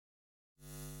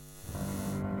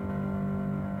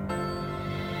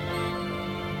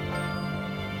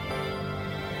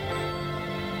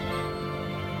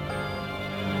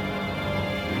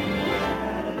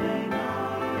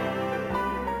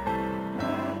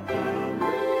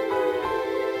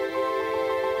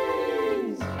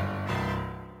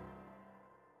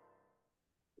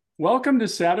Welcome to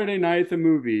Saturday Night at the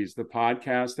Movies, the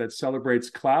podcast that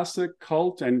celebrates classic,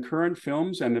 cult, and current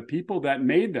films and the people that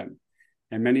made them,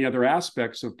 and many other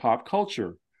aspects of pop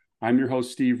culture. I'm your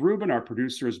host, Steve Rubin. Our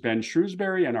producer is Ben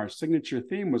Shrewsbury, and our signature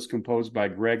theme was composed by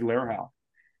Greg Lerhow.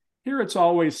 Here it's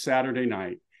always Saturday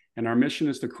night, and our mission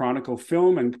is to chronicle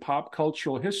film and pop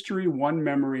cultural history one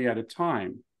memory at a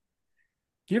time.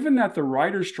 Given that the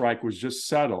writer's strike was just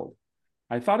settled,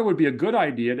 I thought it would be a good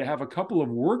idea to have a couple of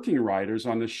working writers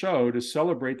on the show to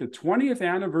celebrate the 20th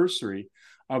anniversary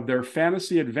of their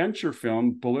fantasy adventure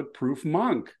film, Bulletproof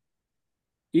Monk.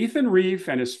 Ethan Rieff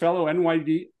and his fellow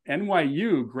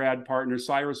NYU grad partner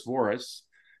Cyrus Voris,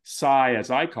 Cy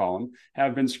as I call him,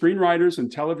 have been screenwriters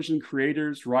and television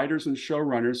creators, writers, and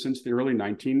showrunners since the early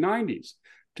 1990s.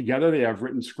 Together, they have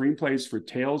written screenplays for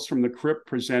Tales from the Crypt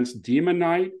Presents Demon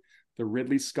Knight, the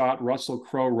Ridley Scott Russell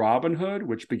Crowe Robin Hood,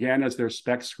 which began as their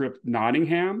spec script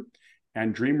Nottingham,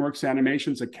 and DreamWorks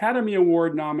Animation's Academy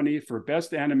Award nominee for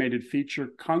Best Animated Feature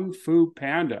Kung Fu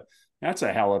Panda. That's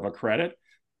a hell of a credit.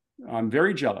 I'm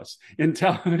very jealous. In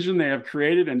television, they have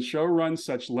created and showrun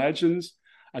such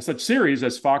series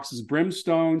as Fox's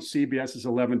Brimstone, CBS's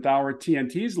 11th Hour,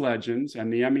 TNT's Legends,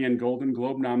 and the Emmy and Golden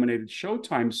Globe nominated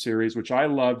Showtime series, which I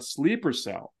loved, Sleeper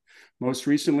Cell. Most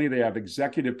recently, they have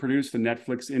executive produced the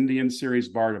Netflix Indian series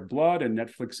Bard of Blood and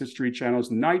Netflix History Channel's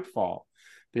Nightfall.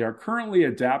 They are currently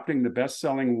adapting the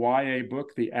best-selling YA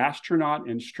book, The Astronaut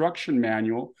Instruction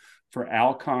Manual, for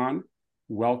Alcon.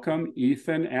 Welcome,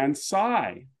 Ethan and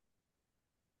Cy.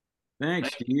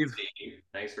 Thanks, Steve.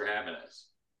 Thanks for having us.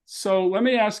 So let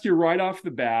me ask you right off the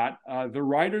bat, the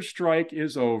writer's strike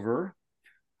is over.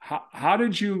 How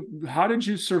did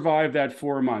you survive that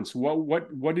 4 months?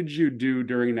 What did you do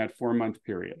during that 4 month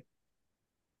period?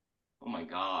 Oh my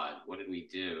God, what did we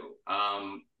do?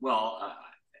 I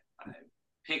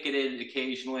picketed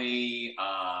occasionally.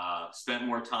 Spent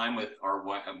more time with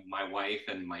my wife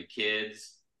and my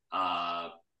kids.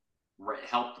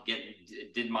 Helped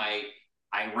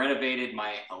I renovated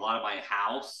a lot of my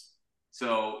house.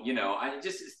 So I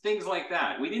just things like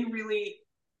that. We didn't really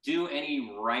do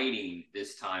any writing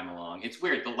this time along. It's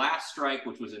weird. The last strike,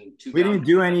 which was in 2000,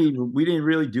 we didn't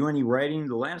really do any writing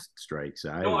the last strike. So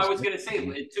I was going to say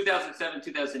in 2007,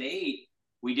 2008,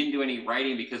 we didn't do any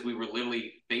writing because we were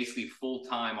literally basically full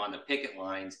time on the picket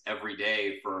lines every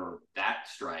day for that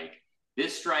strike.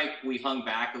 This strike, we hung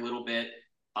back a little bit,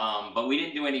 but we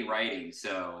didn't do any writing.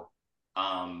 So,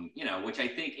 which I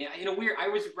think, weird. I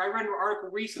read an article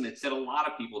recently that said a lot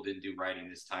of people didn't do writing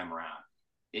this time around.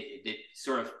 It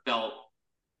sort of felt,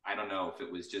 I don't know if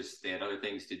it was just they had other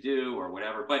things to do or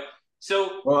whatever. But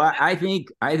so, well, I think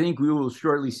we will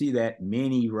shortly see that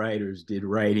many writers did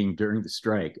writing during the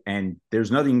strike, and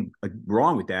there's nothing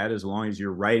wrong with that as long as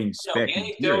you're writing spec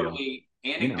material.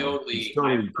 Anecdotally,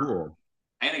 totally cool.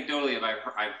 Anecdotally,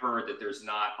 I've heard that there's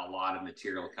not a lot of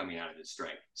material coming out of this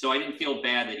strike. So I didn't feel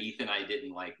bad that Ethan and I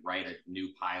didn't write a new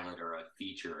pilot or a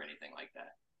feature or anything like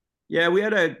that. Yeah, we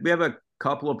have a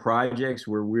couple of projects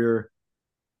where we're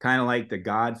kind of like the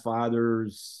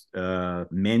Godfather's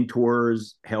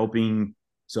mentors, helping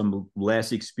some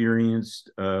less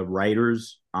experienced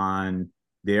writers on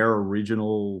their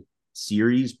original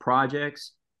series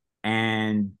projects.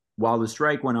 And while the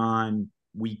strike went on,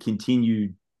 we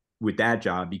continued with that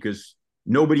job because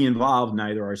nobody involved,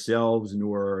 neither ourselves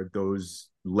nor those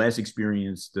less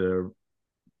experienced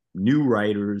new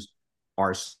writers,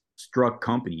 are struck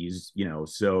companies,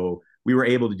 so we were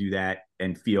able to do that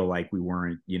and feel like we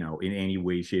weren't, in any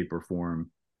way, shape, or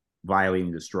form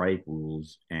violating the strike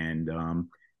rules. And,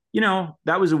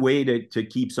 that was a way to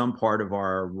keep some part of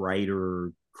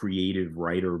our creative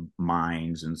writer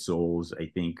minds and souls, I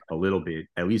think, at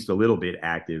least a little bit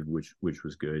active, which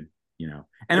was good,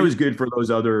 and it was good for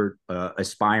those other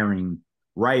aspiring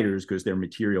writers because their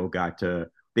material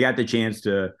they got the chance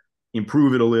to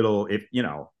improve it a little.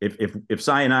 If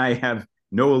Cy and I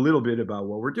know a little bit about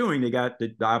what we're doing, they got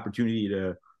the opportunity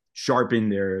to sharpen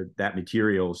that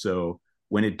material. So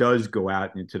when it does go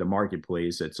out into the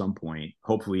marketplace at some point,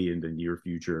 hopefully in the near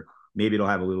future, maybe it'll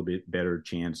have a little bit better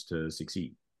chance to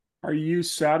succeed. Are you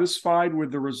satisfied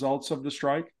with the results of the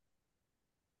strike?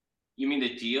 You mean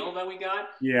the deal that we got?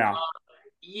 Yeah.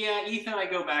 Yeah, Ethan and I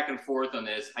go back and forth on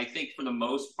this. I think for the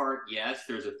most part, yes,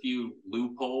 there's a few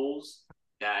loopholes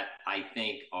that I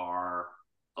think are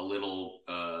a little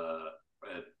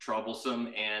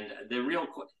troublesome. And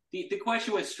the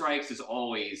question with strikes is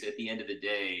always, at the end of the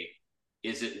day,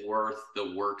 is it worth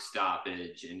the work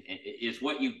stoppage? And is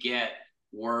what you get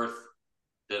worth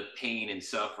the pain and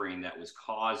suffering that was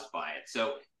caused by it.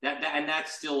 So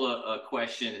that's still a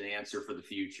question and answer for the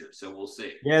future. So we'll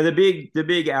see. Yeah, the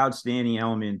big outstanding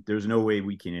element, there's no way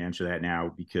we can answer that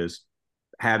now, because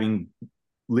having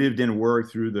lived and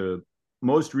worked through the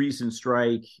most recent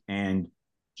strike and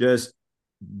just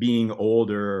being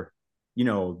older,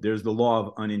 there's the law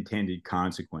of unintended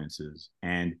consequences.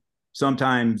 And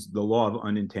sometimes the law of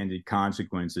unintended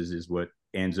consequences is what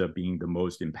ends up being the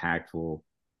most impactful,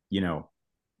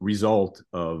 result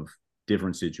of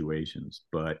different situations.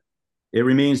 But it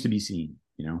remains to be seen.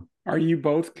 Are you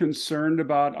both concerned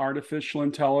about artificial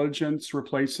intelligence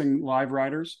replacing live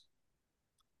writers?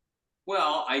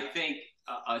 Well, I think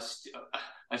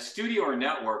a studio or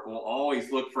network will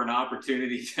always look for an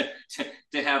opportunity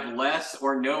to have less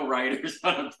or no writers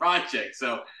on a project.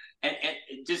 So, and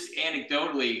just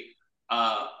anecdotally,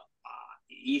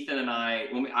 Ethan and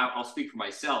I'll speak for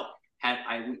myself,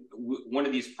 one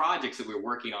of these projects that we were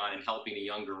working on and helping a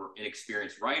younger,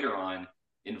 inexperienced writer on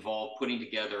involved putting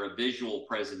together a visual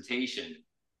presentation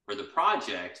for the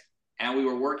project. And we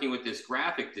were working with this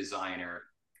graphic designer,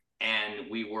 and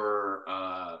we were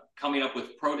coming up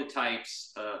with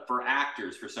prototypes for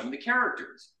actors for some of the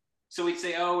characters. So we'd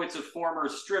say, oh, it's a former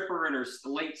stripper in her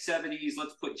late 70s.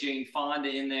 Let's put Jane Fonda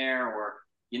in there. Or,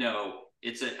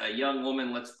 it's a young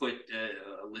woman. Let's put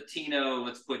Latino.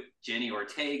 Let's put Jenny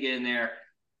Ortega in there.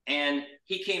 And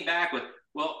he came back with,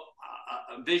 well,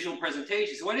 a visual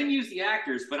presentation. So I didn't use the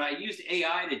actors, but I used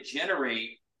AI to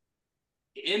generate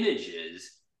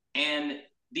images. And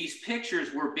these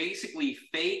pictures were basically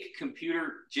fake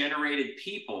computer-generated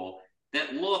people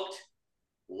that looked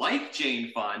like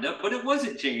Jane Fonda, but it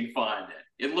wasn't Jane Fonda.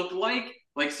 It looked like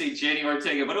say, Jenny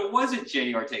Ortega, but it wasn't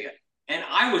Jenny Ortega. And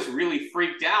I was really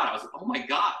freaked out. I was like, oh my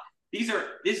God, these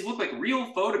look like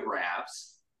real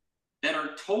photographs that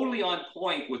are totally on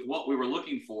point with what we were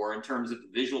looking for in terms of the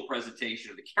visual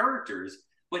presentation of the characters,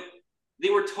 but they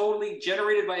were totally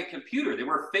generated by a computer. They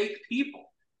were fake people.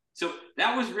 So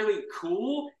that was really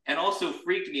cool and also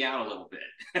freaked me out a little bit.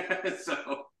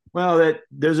 Well,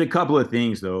 there's a couple of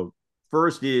things, though.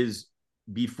 First is,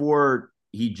 before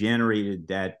he generated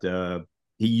that,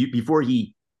 before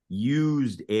he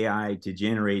used AI to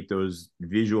generate those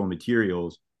visual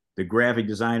materials, the graphic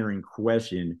designer in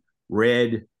question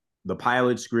read the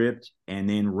pilot script and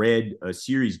then read a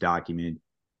series document.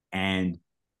 And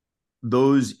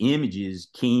those images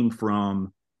came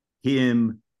from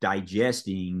him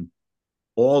digesting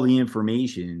all the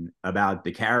information about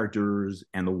the characters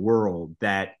and the world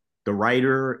that the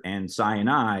writer and Cy and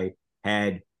I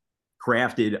had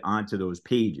crafted onto those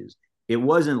pages. It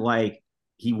wasn't like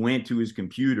he went to his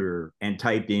computer and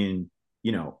typed in,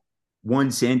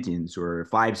 one sentence or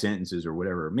 5 sentences or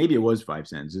whatever. Maybe it was 5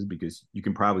 sentences, because you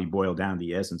can probably boil down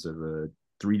the essence of a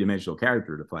 3-dimensional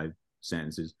character to 5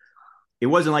 sentences. It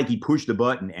wasn't like he pushed a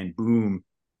button and boom,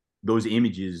 those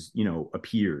images,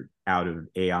 appeared out of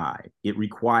AI. It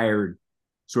required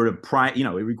sort of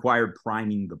it required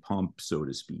priming the pump, so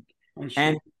to speak. Oh, sure.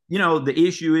 And, the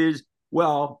issue is,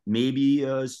 well, maybe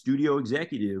a studio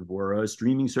executive or a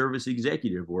streaming service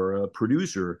executive or a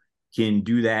producer can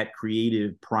do that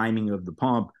creative priming of the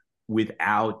pump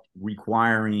without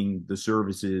requiring the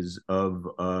services of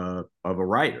a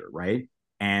writer, right?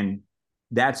 And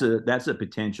that's a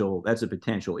potential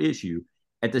issue.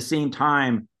 At the same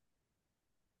time,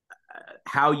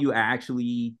 how you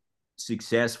actually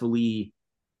successfully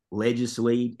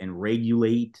legislate and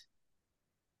regulate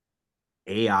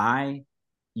AI,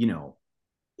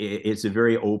 it's a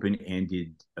very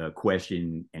open-ended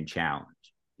question and challenge.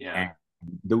 Yeah. And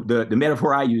the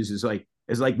metaphor I use is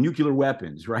like nuclear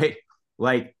weapons, right?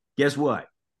 Like, guess what?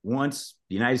 Once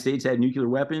the United States had nuclear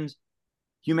weapons,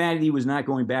 humanity was not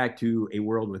going back to a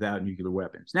world without nuclear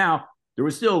weapons. Now, there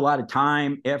was still a lot of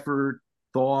time, effort,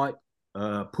 thought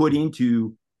put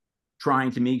into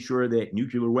trying to make sure that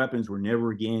nuclear weapons were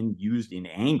never again used in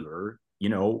anger,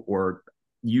 or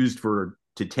used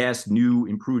to test new,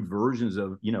 improved versions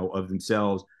of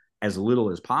themselves as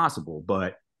little as possible.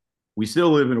 But we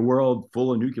still live in a world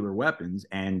full of nuclear weapons.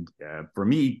 And for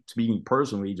me, speaking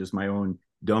personally, just my own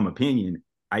dumb opinion,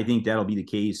 I think that'll be the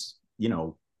case,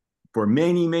 for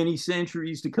many, many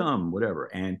centuries to come, whatever.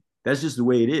 And that's just the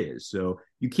way it is. So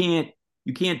you can't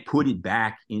put it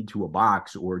back into a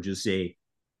box or just say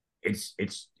it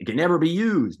can never be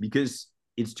used because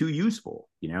it's too useful.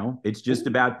 It's just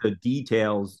about the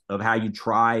details of how you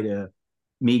try to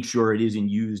make sure it isn't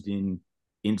used in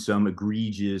some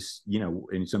egregious,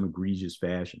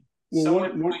 fashion.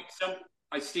 Well,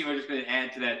 Steve, I'm just going to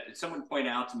add to that. Someone pointed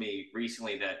out to me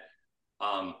recently that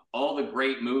all the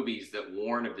great movies that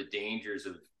warn of the dangers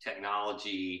of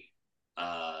technology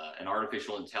and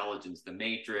artificial intelligence, The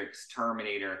Matrix,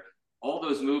 Terminator. All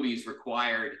those movies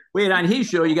required. Wait, on his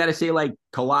show, you got to say like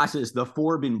Colossus, the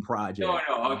Forbin Project. No,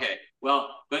 okay. Well,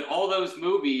 but all those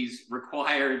movies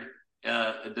required,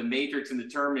 The Matrix and the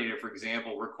Terminator, for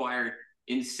example, required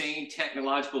insane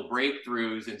technological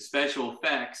breakthroughs and special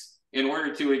effects in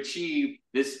order to achieve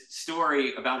this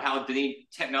story about how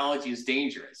technology is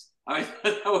dangerous. I mean,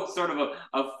 that was sort of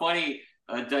a funny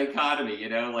dichotomy, you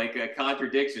know, like a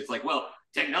contradiction. It's like, well,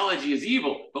 technology is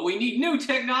evil, but we need new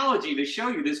technology to show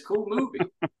you this cool movie.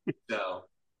 So,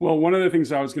 well, one of the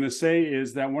things I was going to say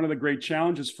is that one of the great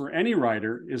challenges for any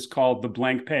writer is called the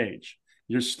blank page.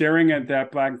 You're staring at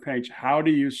that blank page. How do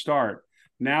you start?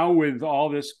 Now with all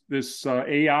this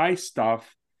AI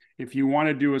stuff, if you want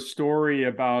to do a story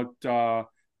about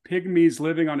pygmies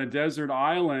living on a desert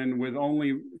island with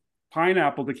only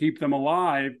pineapple to keep them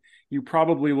alive, you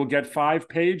probably will get 5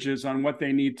 pages on what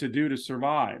they need to do to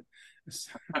survive. Does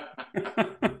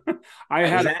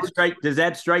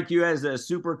that strike you as a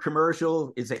super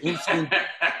commercial? It's an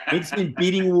instant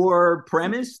bidding war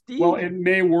premise, Steve? Well, it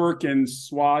may work in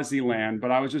Swaziland, but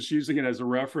I was just using it as a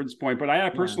reference point. But I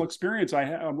have personal experience. I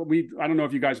don't know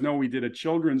if you guys know, we did a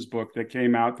children's book that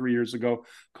came out 3 years ago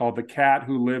called The Cat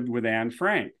Who Lived with Anne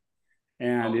Frank.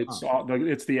 And it's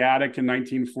the attic in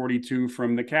 1942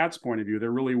 from the cat's point of view. There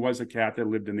really was a cat that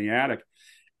lived in the attic.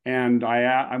 And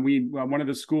one of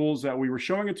the schools that we were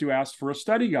showing it to asked for a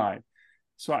study guide.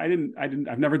 So I've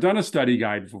never done a study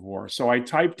guide before. So I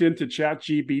typed into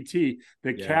ChatGPT,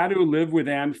 The Cat Who Lived with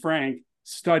Anne Frank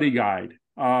study guide,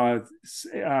 5th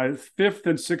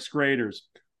and 6th graders.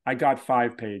 I got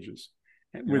 5 pages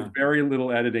with very little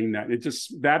editing.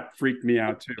 That freaked me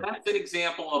out too. That's an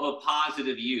example of a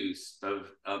positive use of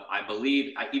I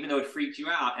believe, even though it freaked you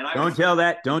out. And don't tell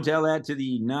that to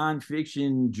the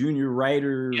nonfiction junior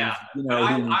writers. Yeah, you know,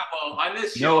 on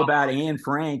this show, know about Anne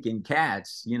Frank and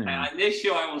cats. You know, on this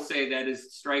show, I will say that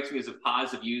strikes me as a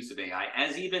positive use of AI,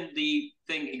 as even the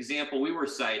example we were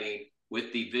citing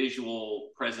with the visual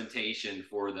presentation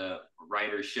for the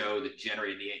writer's show that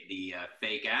generated the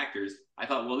fake actors. I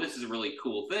thought, well, this is a really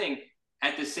cool thing.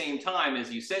 At the same time,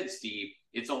 as you said, Steve,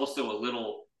 it's also a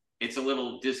little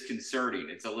disconcerting.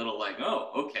 It's a little like, oh,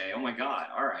 okay, oh my God,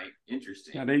 all right,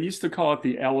 interesting. Yeah, they used to call it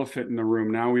the elephant in the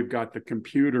room. Now we've got the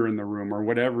computer in the room, or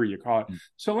whatever you call it.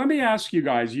 So let me ask you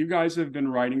guys. You guys have been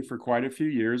writing for quite a few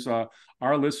years.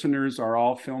 Our listeners are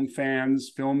all film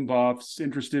fans, film buffs,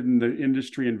 interested in the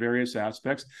industry in various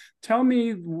aspects. Tell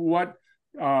me what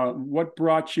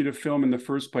brought you to film in the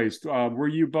first place? Were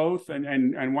you both?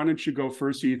 And why don't you go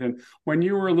first, Ethan? When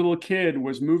you were a little kid,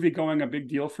 was movie going a big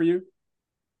deal for you?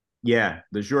 Yeah,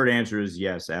 the short answer is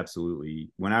yes, absolutely.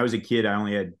 When I was a kid, I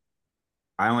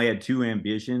only had 2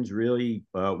 ambitions, really.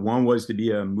 One was to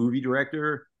be a movie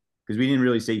director, because we didn't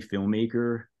really say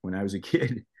filmmaker when I was a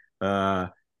kid.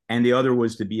 And the other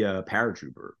was to be a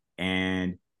paratrooper.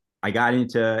 And I got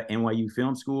into NYU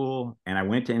Film School, and I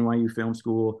went to NYU Film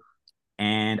School.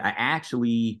 And I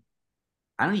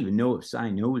don't even know if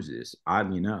Cy knows this,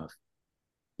 oddly enough,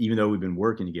 even though we've been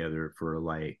working together for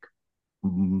like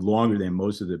longer than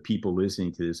most of the people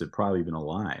listening to this have probably been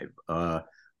alive.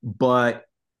 But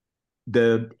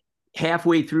the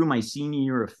halfway through my senior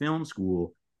year of film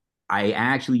school, I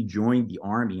actually joined the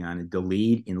Army on a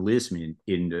delayed enlistment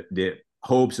in the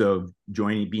hopes of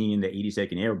being in the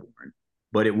 82nd Airborne.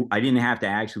 But I didn't have to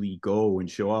actually go and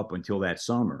show up until that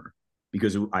summer,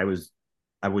 because I was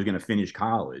going to finish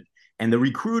college. And the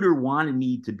recruiter wanted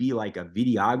me to be like a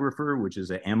videographer, which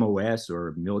is a MOS,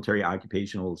 or military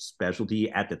occupational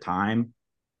specialty at the time,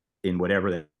 in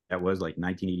whatever that was, like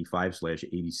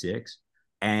 1985/86.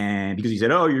 And because he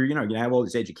said, oh, you're going to have all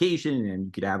this education and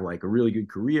you could have like a really good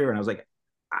career. And I was like,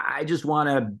 I just want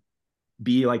to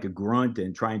be like a grunt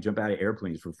and try and jump out of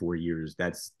airplanes for 4 years.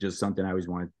 That's just something I always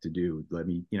wanted to do. Let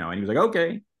me, and he was like,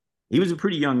 okay. He was a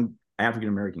pretty young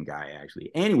African-American guy,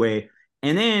 actually. Anyway,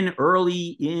 and then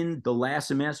early in the last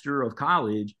semester of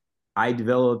college, I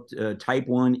developed type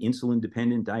 1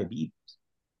 insulin-dependent diabetes.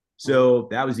 So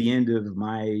that was the end of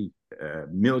my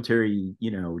military,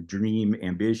 dream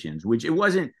ambitions, which it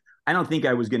wasn't. I don't think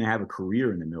I was going to have a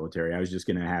career in the military. I was just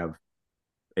going to have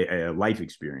a life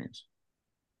experience.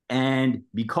 And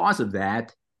because of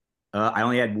that, I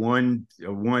only had one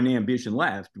ambition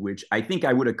left, which I think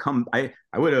I would have I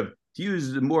would have, to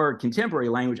use the more contemporary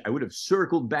language, I would have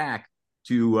circled back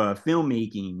to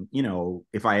filmmaking,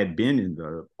 if I had been in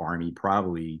the Army,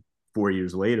 probably 4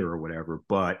 years later or whatever.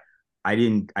 But I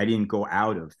didn't go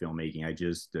out of filmmaking. I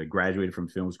just graduated from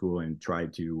film school and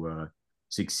tried to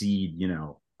succeed,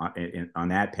 on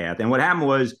that path. And what happened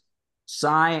was,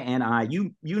 Cy and I,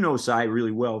 you know Cy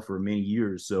really well for many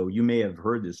years, so you may have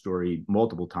heard this story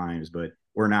multiple times, but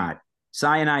or not.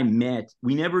 Cy and I met.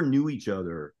 We never knew each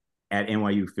other at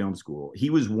NYU Film School. He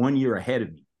was 1 year ahead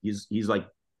of me. He's like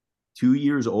 2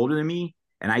 years older than me,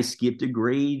 and I skipped a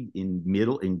grade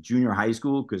in junior high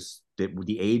school because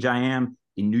the age I am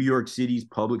in New York City's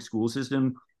public school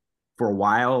system. For a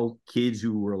while, kids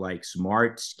who were like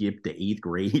smart skipped to 8th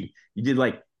grade. You did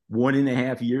like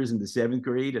 1.5 years in the 7th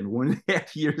grade and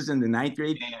 1.5 years in the 9th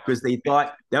grade because they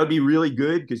thought that would be really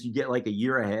good because you get like a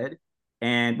year ahead.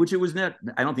 And which it was not,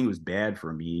 I don't think it was bad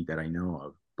for me that I know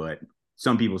of, but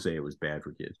some people say it was bad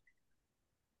for kids.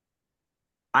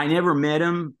 I never met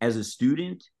him as a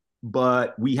student,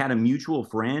 but we had a mutual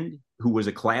friend who was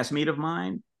a classmate of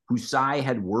mine who Cy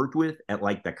had worked with at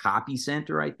like the copy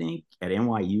center, I think, at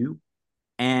NYU,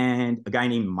 and a guy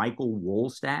named Michael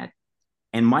Wolstadt.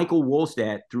 And Michael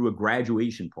Wolstadt threw a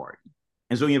graduation party.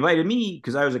 And so he invited me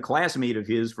because I was a classmate of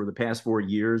his for the past 4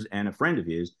 years and a friend of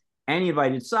his. And he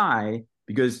invited Cy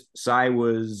because Cy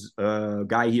was a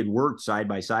guy he had worked side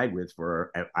by side with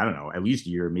for, I don't know, at least a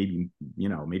year, maybe,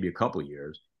 maybe a couple of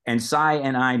years. And Cy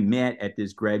and I met at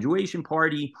this graduation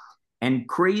party. And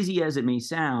crazy as it may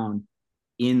sound,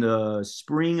 in the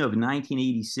spring of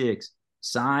 1986,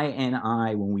 Cy and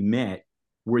I, when we met,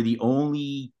 were the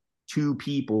only two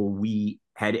people we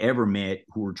had ever met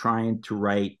who were trying to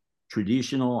write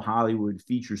traditional Hollywood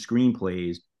feature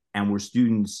screenplays and were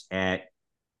students at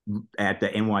the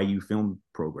NYU film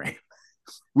program,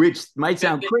 which might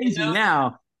sound crazy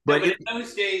now, but in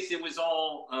those days it was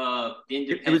all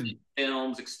independent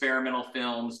films, experimental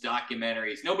films,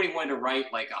 documentaries. Nobody wanted to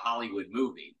write like a Hollywood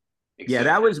movie. Yeah,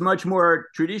 that was much more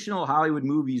traditional. Hollywood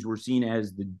movies were seen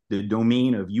as the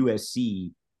domain of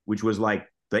USC, which was like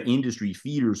the industry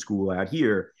feeder school out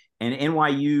here. And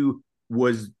NYU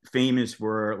was famous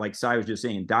for, like Cy was just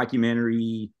saying,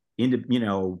 documentary,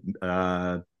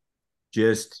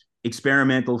 just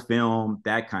experimental film,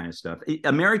 that kind of stuff.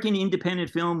 American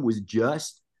independent film was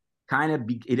just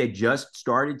it had just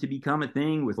started to become a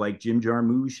thing with like Jim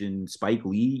Jarmusch and Spike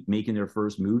Lee making their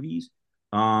first movies.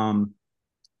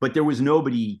 But there was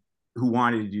nobody who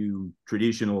wanted to do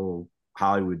traditional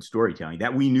Hollywood storytelling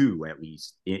that we knew, at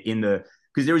least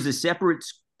because there was a separate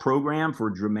program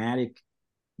for dramatic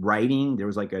writing. There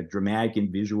was like a dramatic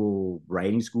and visual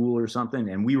writing school or something.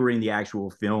 And we were in the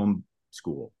actual film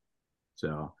school.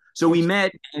 So we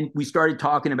met and we started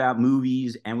talking about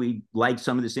movies, and we liked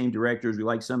some of the same directors. We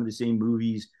liked some of the same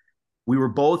movies. We were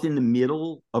both in the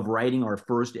middle of writing our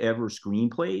first ever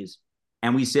screenplays.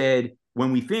 And we said,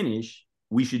 when we finish,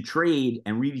 we should trade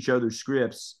and read each other's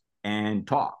scripts and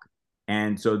talk.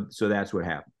 And so that's what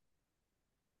happened.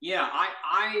 Yeah,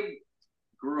 I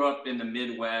grew up in the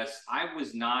Midwest. I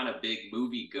was not a big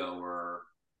movie goer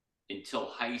until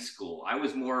high school. I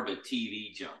was more of a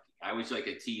TV junkie. I was like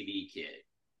a TV kid.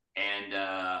 And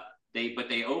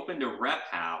they opened a rep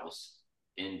house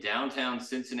in downtown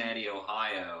Cincinnati,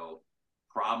 Ohio,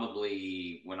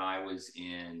 probably when I was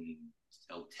in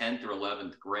 10th or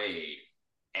 11th grade.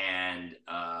 And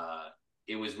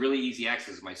it was really easy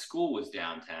access. My school was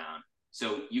downtown.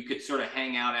 So you could sort of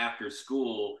hang out after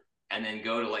school and then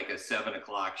go to like a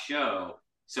 7:00 show.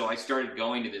 So I started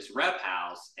going to this rep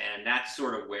house, and that's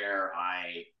sort of where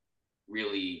I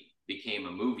really became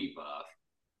a movie buff.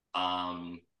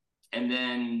 And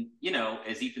then,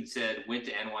 as Ethan said, went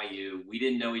to NYU. We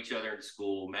didn't know each other in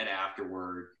school, met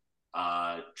afterward,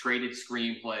 traded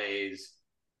screenplays.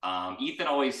 Ethan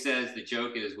always says the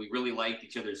joke is we really liked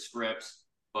each other's scripts,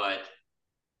 but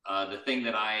the thing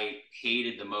that I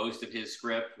hated the most of his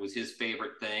script was his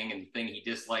favorite thing, and the thing he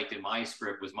disliked in my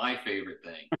script was my favorite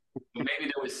thing. So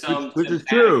maybe there was some. Which is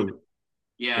true.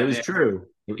 Yeah, it was true.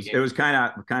 It was kind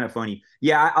of funny.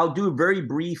 Yeah, I'll do it very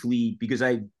briefly because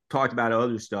I talked about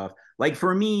other stuff. Like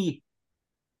for me,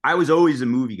 I was always a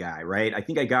movie guy, right? I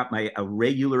think I got a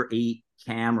regular 8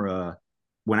 camera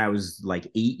when I was like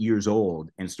 8 years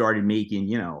old and started making,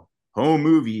 home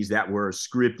movies that were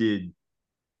scripted.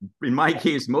 In my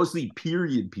case, mostly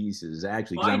period pieces,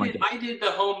 actually. Well, I did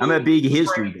the home. I'm a big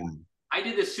history guy. I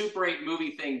did the Super 8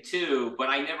 movie thing too, but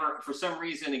I never, for some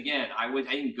reason, again, I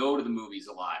didn't go to the movies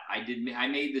a lot. I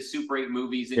made the Super 8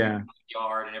 movies in the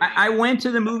yard and everything. I went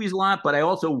to the movies a lot, but I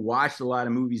also watched a lot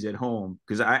of movies at home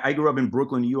because I grew up in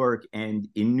Brooklyn, New York, and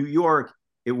in New York,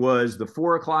 it was the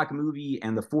 4:00 movie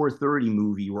and the 4:30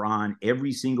 movie were on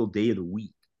every single day of the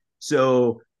week.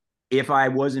 So if I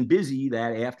wasn't busy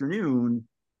that afternoon,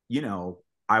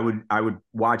 I would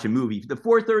watch a movie. The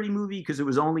 4:30 movie, because it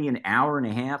was only an hour and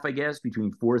a half, I guess,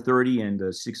 between 4:30 and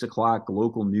the 6:00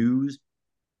 local news.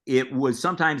 It was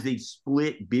sometimes they'd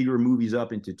split bigger movies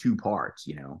up into 2 parts,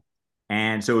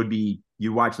 And so it'd be,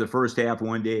 you watch the first half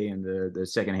one day and the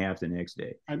second half the next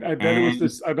day. I bet it was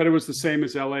this. I bet it was the same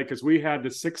as LA, because we had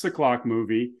the 6 o'clock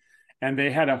movie, and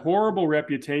they had a horrible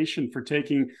reputation for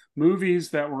taking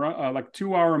movies that were like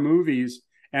 2-hour movies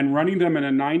and running them in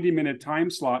a 90-minute time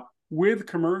slot with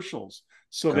commercials.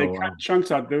 So they cut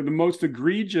chunks out. They're the most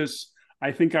egregious.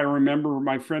 I think I remember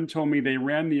my friend told me they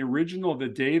ran the original The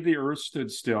Day the Earth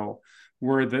Stood Still,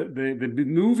 where the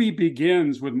movie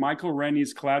begins with Michael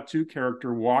Rennie's Klaatu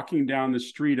character walking down the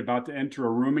street about to enter a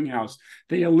rooming house.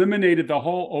 They eliminated the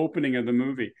whole opening of the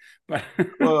movie. But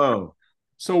whoa.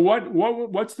 So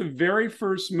what's the very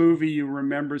first movie you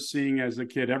remember seeing as a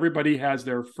kid? Everybody has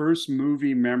their first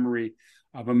movie memory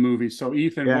of a movie. So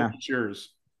Ethan, what was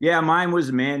yours? Yeah, mine was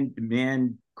a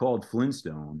man called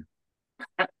Flintstone,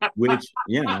 which,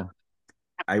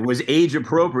 I was age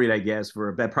appropriate, I guess,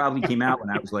 that probably came out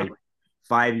when I was like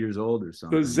 5 years old or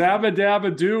something. The Zabba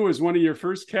Dabba Doo is one of your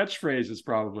first catchphrases,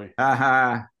 probably.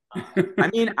 I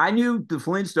mean, I knew the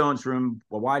Flintstones from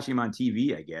watching them on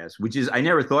TV, I guess, which is, I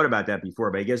never thought about that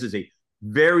before, but I guess it's a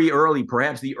very early,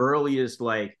 perhaps the earliest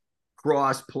like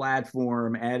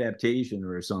cross-platform adaptation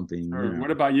or something. What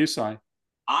about you, Si?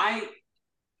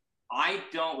 I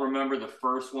don't remember the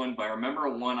first one, but I remember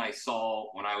one I saw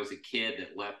when I was a kid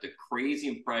that left a crazy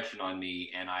impression on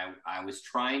me, and I was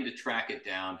trying to track it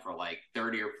down for like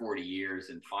 30 or 40 years,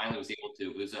 and finally was able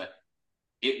to.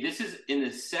 This is in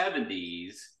the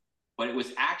 70s, but it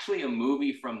was actually a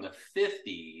movie from the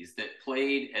 50s that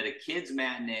played at a kids'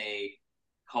 matinee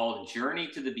called Journey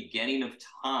to the Beginning of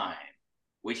Time,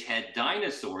 which had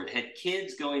dinosaurs, had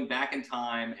kids going back in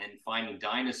time and finding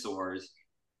dinosaurs.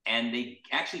 And they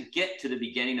actually get to the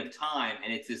beginning of time,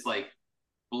 and it's this like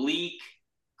bleak,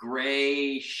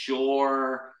 gray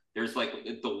shore. There's like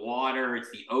the water,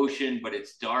 it's the ocean, but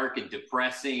it's dark and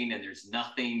depressing, and there's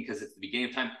nothing because it's the beginning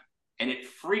of time. And it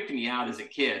freaked me out as a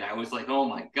kid. I was like, oh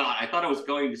my God, I thought I was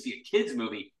going to see a kid's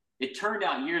movie. It turned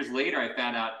out years later, I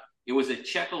found out it was a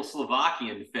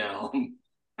Czechoslovakian film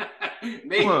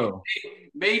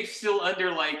made still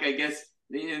under, like, I guess,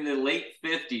 in the late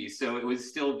 50s. So it was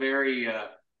still very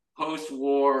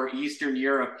post-war Eastern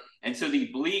Europe, and so the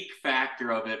bleak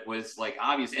factor of it was like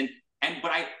obvious.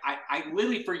 But I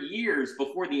literally, for years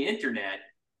before the internet,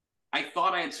 I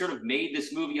thought I had sort of made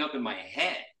this movie up in my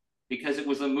head because it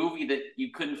was a movie that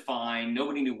you couldn't find.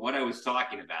 Nobody knew what I was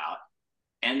talking about.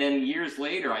 And then years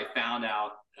later, I found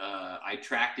out, I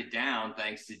tracked it down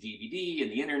thanks to DVD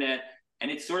and the internet, and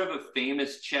it's sort of a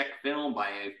famous Czech film by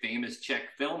a famous Czech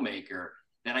filmmaker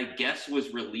that I guess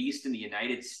was released in the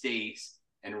United States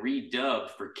and redubbed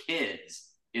for kids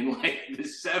in like the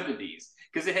 70s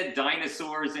because it had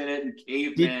dinosaurs in it and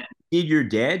cavemen. Did your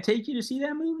dad take you to see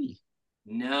that movie?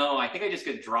 No, I think I just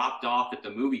got dropped off at the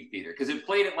movie theater because it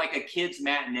played at like a kid's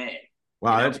matinee.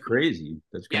 Wow, that's crazy.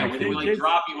 That's when they would like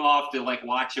drop you off to like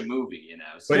watch a movie,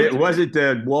 So but it wasn't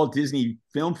the Walt Disney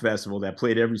Film Festival that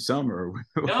played every summer.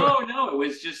 No, it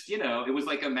was just, it was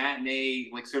like a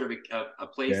matinee, like sort of a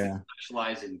place that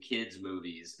specialized in kids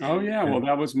movies. Oh yeah, well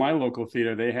that was my local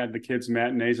theater. They had the kids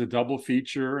matinees, a double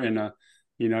feature, and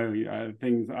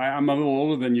things. I'm a little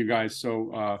older than you guys,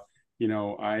 so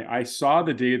I saw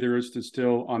The Day There Is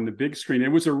Still on the big screen. It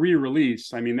was a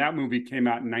re-release. I mean, that movie came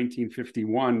out in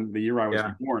 1951, the year I was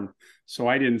born. So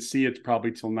I didn't see it probably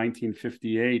till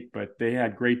 1958, but they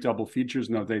had great double features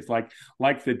in those days,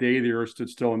 like The Day the Earth Stood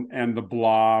Still and The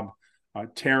Blob,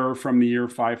 Terror from the Year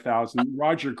 5000.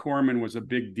 Roger Corman was a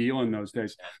big deal in those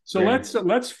days. So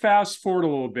let's fast forward a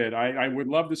little bit. I would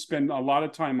love to spend a lot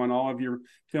of time on all of your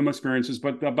film experiences,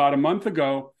 but about a month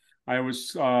ago, I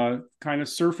was kind of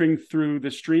surfing through the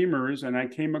streamers, and I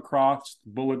came across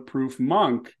Bulletproof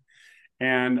Monk,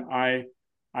 and I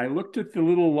looked at the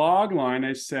little log line.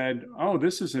 I said, "Oh,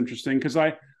 this is interesting," because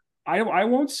I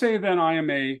won't say that I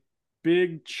am a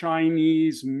big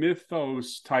Chinese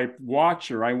mythos type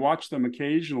watcher. I watch them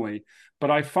occasionally,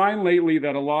 but I find lately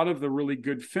that a lot of the really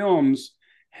good films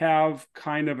have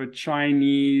kind of a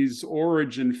Chinese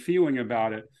origin feeling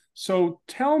about it. So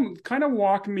kind of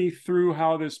walk me through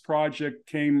how this project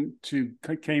came to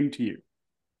you.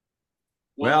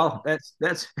 Well, that's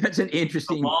an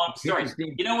interesting, interesting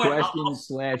question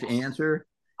slash answer.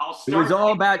 I'll start. It was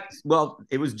all about,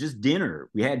 it was just dinner.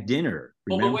 We had dinner.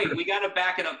 Well, but wait, we got to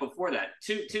back it up before that.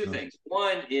 Two things.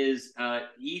 One is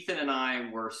Ethan and I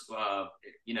were,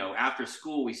 after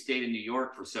school, we stayed in New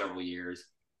York for several years.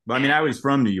 But I mean, I was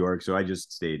from New York, so I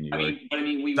just stayed in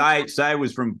New York. Cy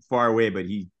was from far away, but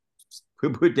he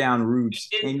put down roots.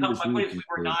 We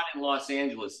were not in Los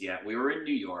Angeles yet. We were in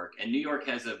New York, and New York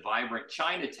has a vibrant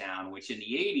Chinatown, which in the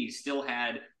 80s still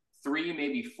had 3,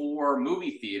 maybe 4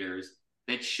 movie theaters.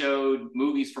 that showed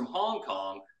movies from Hong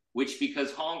Kong, which,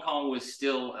 because Hong Kong was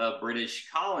still a British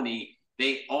colony,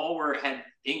 they all had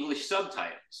English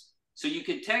subtitles. So you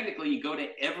could technically go to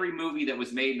every movie that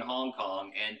was made in Hong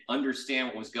Kong and understand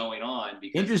what was going on.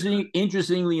 Because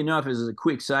Interestingly enough, as a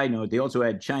quick side note, they also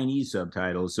had Chinese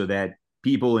subtitles so that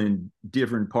people in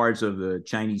different parts of the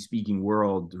Chinese-speaking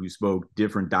world who spoke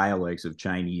different dialects of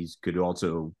Chinese could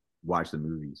also watch the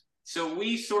movies. So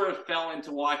we sort of fell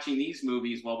into watching these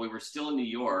movies while we were still in New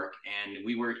York, and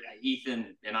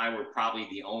Ethan and I were probably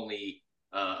the only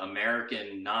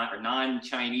American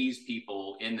non-Chinese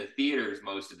people in the theaters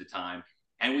most of the time.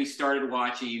 And we started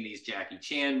watching these Jackie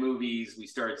Chan movies. We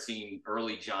started seeing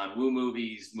early John Woo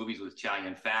movies with Chow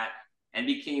Yun-fat, and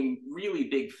became really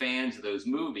big fans of those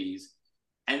movies.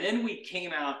 And then we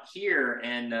came out here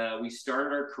and we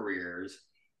started our careers.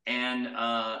 And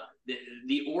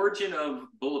the origin of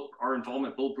our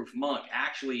involvement in Bulletproof Monk,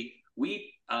 actually,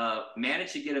 we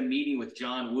managed to get a meeting with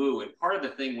John Woo. And part of the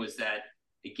thing was that,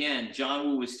 again, John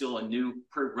Woo was still a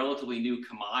relatively new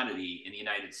commodity in the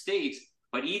United States.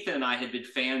 But Ethan and I had been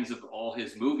fans of all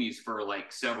his movies for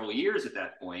like several years at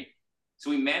that point. So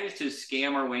we managed to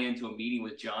scam our way into a meeting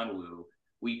with John Woo.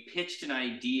 We pitched an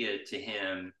idea to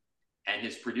him and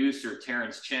his producer,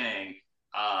 Terrence Chang,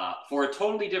 for a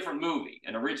totally different movie,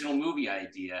 an original movie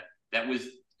idea that was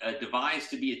devised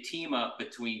to be a team up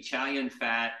between Chow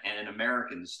Yun-fat and an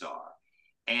American star,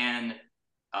 and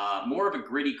more of a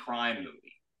gritty crime movie.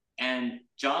 And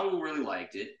John Woo really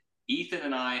liked it. Ethan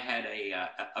and I had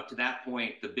up to that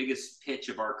point, the biggest pitch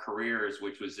of our careers,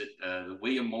 which was at the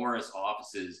William Morris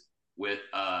offices with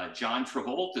John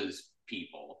Travolta's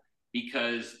people,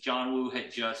 because John Woo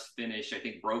had just finished, I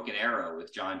think, Broken Arrow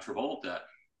with John Travolta.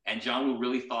 And John Woo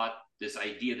really thought this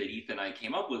idea that Ethan and I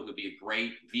came up with would be a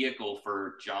great vehicle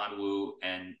for John Woo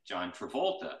and John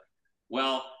Travolta.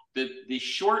 Well, the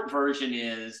short version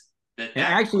is that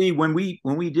actually, when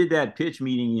we did that pitch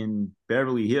meeting in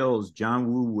Beverly Hills, John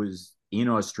Woo was in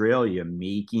Australia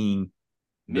making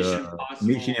the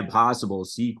Mission Impossible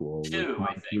sequel. 2,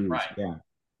 I think, right. Yeah.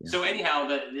 So anyhow,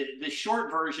 the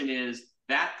short version is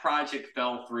that project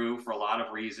fell through for a lot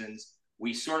of reasons.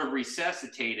 We sort of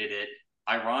resuscitated it,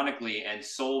 ironically, and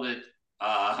sold it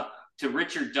to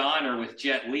Richard Donner with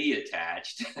Jet Li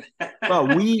attached. Well,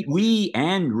 we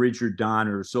and Richard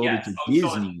Donner sold it to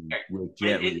Disney with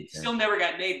Jet Li. It still never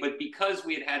got made, but because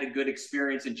we had a good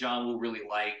experience and John Woo really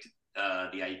liked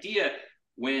the idea,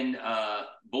 when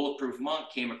Bulletproof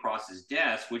Monk came across his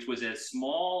desk, which was a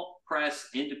small press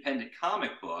independent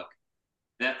comic book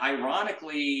that,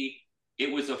 ironically,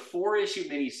 it was a 4-issue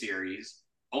miniseries.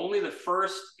 Only the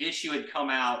first issue had come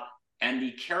out, and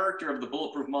the character of the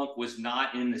Bulletproof Monk was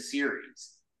not in the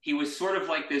series. He was sort of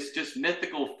like this just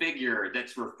mythical figure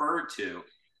that's referred to.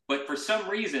 But for some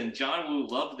reason, John Woo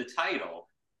loved the title,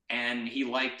 and he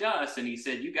liked us, and he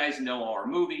said, you guys know all our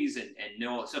movies and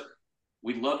know. So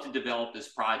we'd love to develop this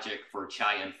project for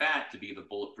Chow Yun-fat to be the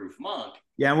Bulletproof Monk.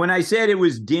 Yeah, when I said it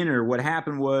was dinner, what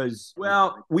happened was,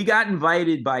 well, we got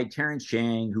invited by Terrence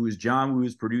Chang, who was John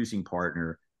Woo's producing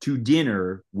partner, to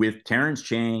dinner with Terrence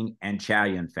Chang and Chow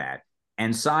Yun-fat.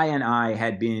 And Cy and I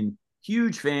had been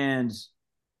huge fans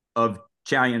of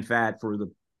Chow Yun-fat for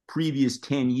the previous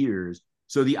 10 years.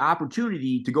 So the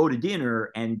opportunity to go to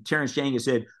dinner, and Terrence Chang had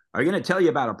said, are you going to tell you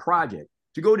about a project?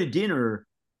 To go to dinner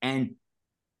and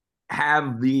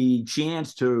have the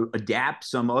chance to adapt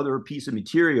some other piece of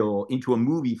material into a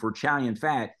movie for Chow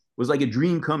Yun-fat was like a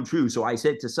dream come true. So I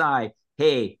said to Cy,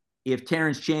 hey, if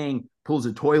Terrence Chang pulls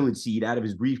a toilet seat out of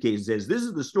his briefcase and says, this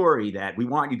is the story that we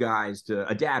want you guys to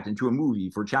adapt into a movie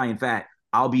for Chow Yun-fat,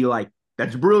 I'll be like,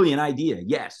 that's a brilliant idea.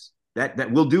 Yes, that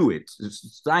we'll do it.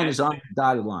 Sign us on the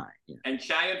dotted line. Yeah. And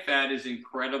Chow Yun-fat is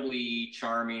incredibly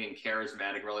charming and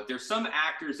charismatic. There's some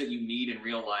actors that you meet in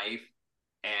real life,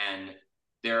 and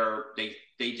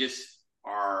they just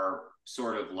are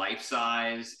sort of life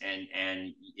size,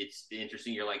 and it's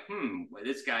interesting. You're like,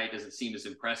 this guy doesn't seem as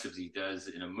impressive as he does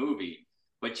in a movie.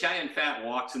 But Chow Yun-fat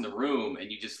walks in the room,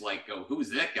 and you just like go, who's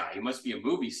that guy? He must be a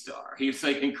movie star. He's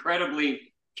like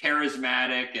incredibly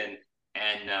charismatic,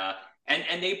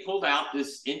 and they pulled out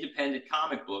this independent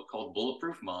comic book called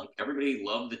Bulletproof Monk. Everybody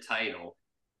loved the title,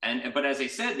 but as I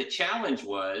said, the challenge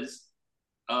was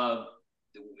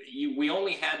we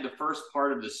only had the first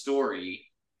part of the story,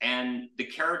 and the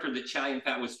character that Chow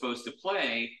Yun-fat was supposed to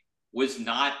play was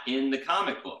not in the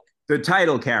comic book. The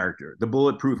title character, the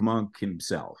Bulletproof Monk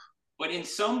himself. But in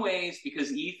some ways,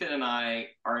 because Ethan and I,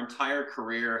 our entire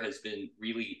career has been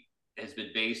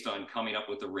based on coming up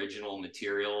with original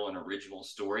material and original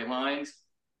storylines,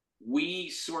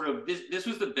 we sort of, this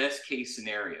was the best case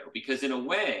scenario, because in a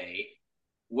way,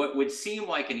 what would seem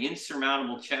like an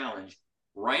insurmountable challenge.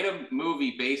 Write a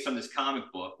movie based on this comic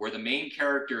book where the main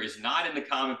character is not in the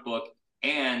comic book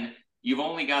and you've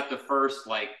only got the first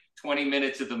like 20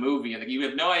 minutes of the movie and you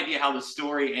have no idea how the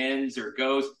story ends or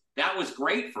goes. That was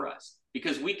great for us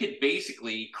because we could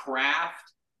basically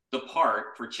craft the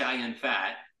part for Chow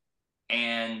Yun-fat,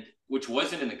 and which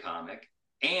wasn't in the comic,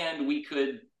 and we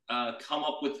could come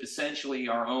up with essentially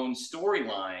our own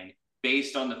storyline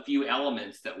based on the few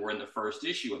elements that were in the first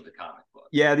issue of the comic book.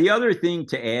 Yeah, the other thing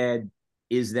to add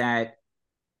is that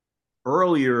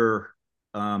earlier,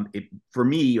 for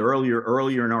me,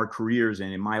 earlier in our careers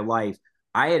and in my life,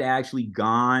 I had actually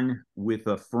gone with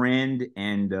a friend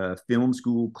and a film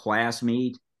school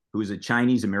classmate who was a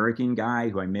Chinese American guy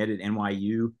who I met at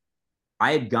NYU.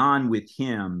 I had gone with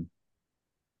him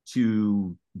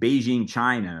to Beijing,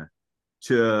 China,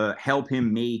 to help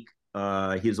him make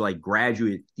his like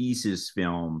graduate thesis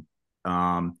film.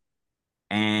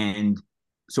 And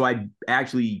so I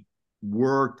actually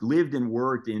lived and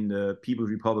worked in the People's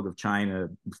Republic of China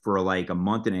for like a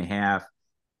month and a half.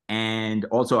 And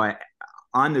also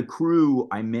on the crew,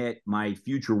 I met my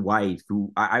future wife,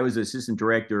 who I was assistant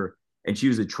director and she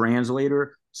was a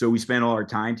translator. So we spent all our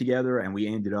time together and we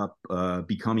ended up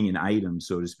becoming an item,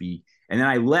 so to speak. And then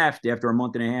I left after a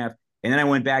month and a half. And then I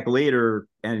went back later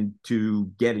and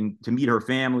to meet her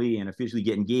family and officially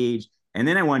get engaged. And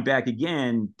then I went back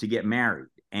again to get married.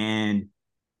 And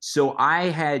so I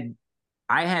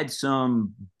had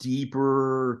some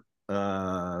deeper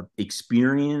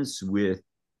experience with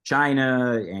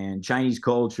China and Chinese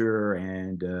culture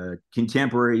and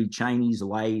contemporary Chinese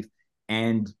life.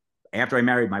 And after I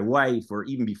married my wife, or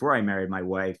even before I married my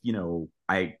wife, you know,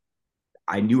 I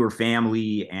knew her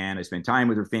family and I spent time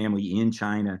with her family in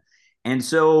China. And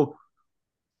so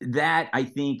that I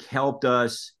think helped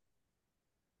us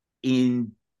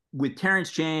with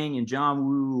Terrence Chang and John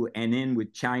Woo, and then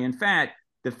with Chow Yun-fat,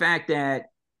 the fact that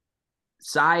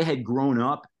Tsai had grown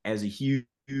up as a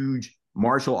huge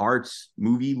martial arts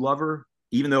movie lover,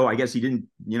 even though I guess he didn't,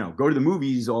 go to the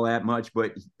movies all that much,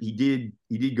 but he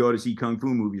did go to see Kung Fu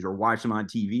movies or watch them on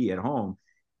TV at home.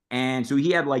 And so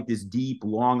he had like this deep,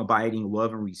 long abiding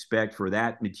love and respect for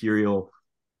that material.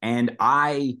 And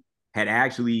I had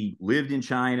actually lived in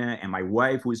China and my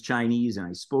wife was Chinese and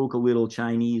I spoke a little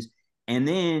Chinese. And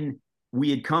then we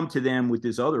had come to them with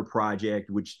this other project,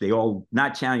 which they all,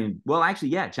 not Chow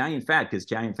Yun-fat, because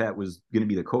Chow Yun-fat was going to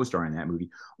be the co-star in that movie,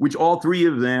 which all three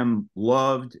of them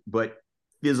loved, but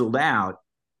fizzled out.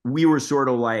 We were sort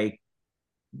of like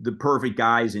the perfect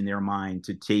guys in their mind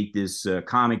to take this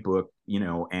comic book,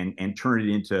 and turn it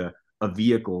into a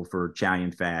vehicle for Chow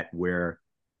Yun-fat, where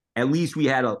at least we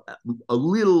had a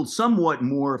little, somewhat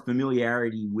more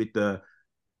familiarity with the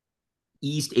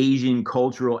East Asian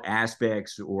cultural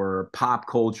aspects or pop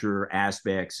culture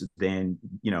aspects than,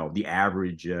 the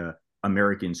average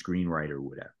American screenwriter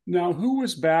would have. Now, who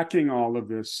was backing all of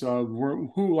this?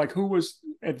 Who was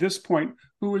at this point,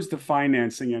 who was the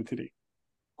financing entity?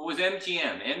 It was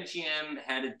MGM. MGM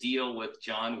had a deal with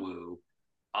John Woo.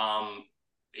 I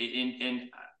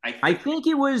think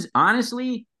it was,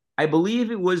 honestly, I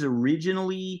believe it was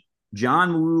originally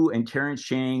John Woo and Terrence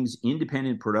Chang's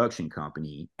independent production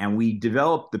company, and we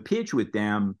developed the pitch with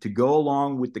them to go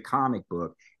along with the comic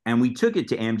book, and we took it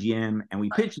to MGM and we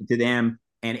pitched it to them,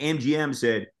 and MGM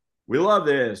said, "We love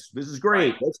this. This is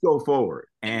great. Let's go forward."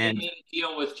 And they made a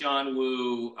deal with John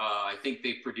Woo. I think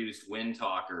they produced Wind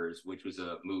Talkers, which was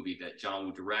a movie that John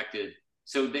Woo directed.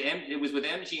 So it was with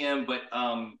MGM, but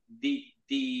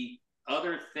the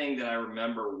other thing that I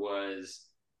remember was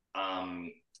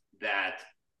that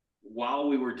while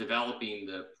we were developing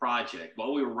the project,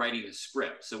 while we were writing the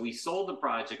script, so we sold the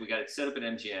project, we got it set up at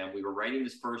MGM, we were writing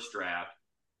this first draft,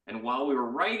 and while we were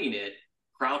writing it,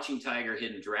 Crouching Tiger,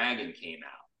 Hidden Dragon came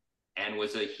out and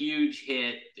was a huge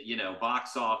hit,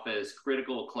 box office,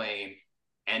 critical acclaim.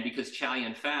 And because Chow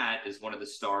Yun-fat is one of the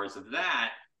stars of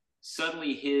that,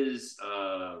 suddenly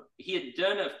he had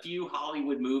done a few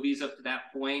Hollywood movies up to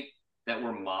that point that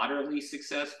were moderately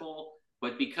successful.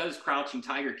 But because Crouching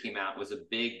Tiger came out, was a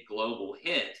big global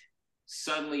hit,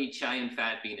 suddenly Chow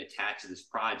Yun-fat being attached to this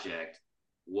project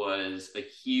was a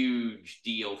huge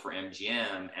deal for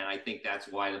MGM. And I think that's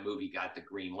why the movie got the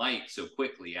green light so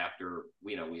quickly after,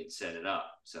 we had set it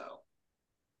up. So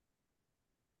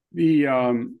the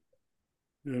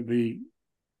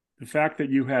fact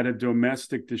that you had a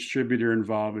domestic distributor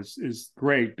involved is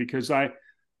great, because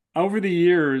over the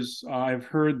years, I've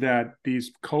heard that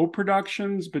these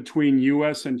co-productions between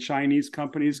U.S. and Chinese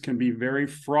companies can be very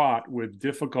fraught with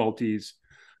difficulties.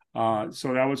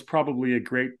 So that was probably a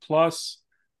great plus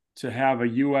to have a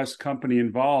U.S. company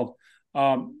involved.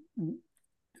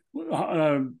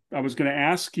 I was going to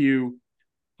ask you,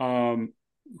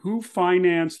 who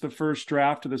financed the first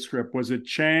draft of the script? Was it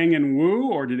Chang and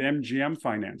Wu, or did MGM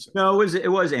finance it? No, it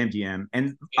was MGM,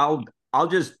 and I'll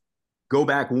just go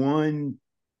back one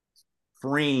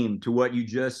frame to what you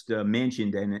just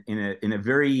mentioned, and in a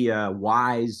very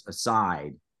wise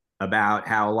aside about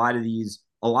how a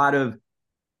lot of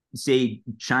say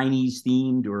Chinese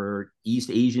themed or East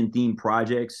Asian themed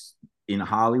projects in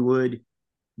Hollywood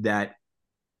that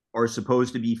are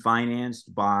supposed to be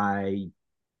financed by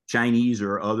Chinese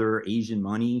or other Asian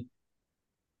money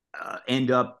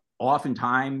end up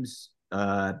oftentimes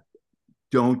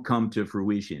don't come to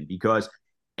fruition, because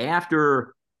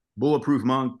after Bulletproof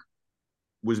Monk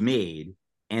was made,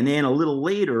 and then a little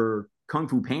later Kung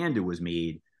Fu Panda was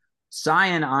made, Cy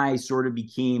and I sort of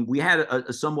we had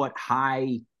a somewhat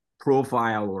high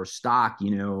profile or stock,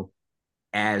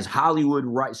 as Hollywood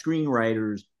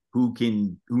screenwriters who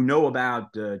know about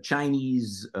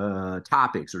Chinese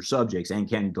topics or subjects and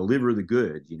can deliver the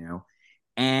goods,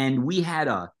 and we had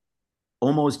a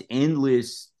almost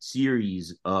endless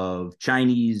series of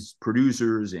Chinese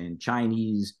producers and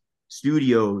Chinese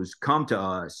studios come to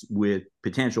us with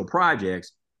potential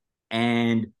projects.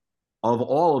 And of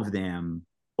all of them,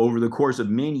 over the course of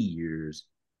many years,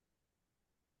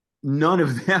 none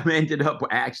of them ended up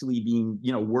actually being,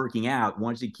 working out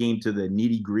once it came to the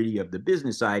nitty gritty of the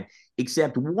business side,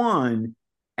 except one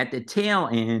at the tail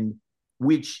end,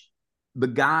 which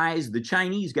the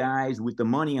Chinese guys with the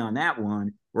money on that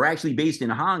one were actually based in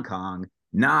Hong Kong,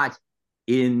 not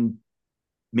in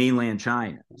mainland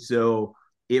China. So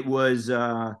it was,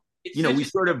 we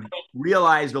sort of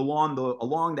realized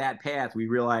along that path, we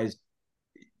realized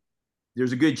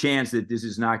there's a good chance that this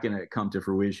is not going to come to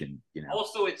fruition.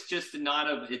 Also, it's just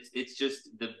it's just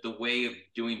the way of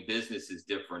doing business is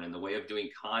different, and the way of doing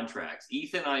contracts.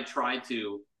 Ethan and I tried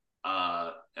to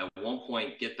at one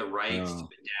point get the rights to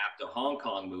adapt a Hong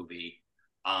Kong movie,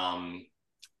 and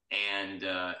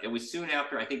it was soon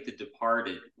after, I think, The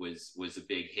Departed was a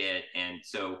big hit, and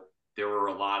so there were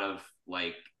a lot of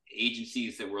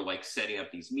agencies that were setting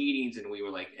up these meetings, and we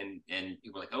were and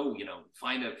people were oh,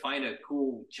 find a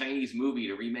cool Chinese movie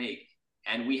to remake.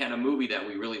 And we had a movie that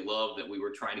we really loved that we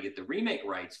were trying to get the remake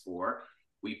rights for.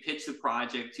 We pitched the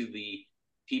project to the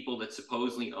people that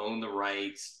supposedly own the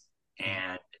rights,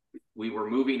 and we were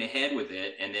moving ahead with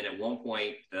it. And then at one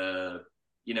point,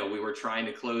 we were trying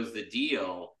to close the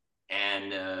deal,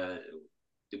 and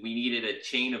we needed a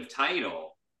chain of title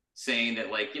saying that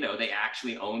they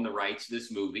actually own the rights to this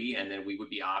movie, and then we would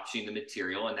be optioning the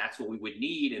material, and that's what we would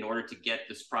need in order to get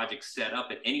this project set up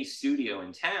at any studio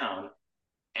in town.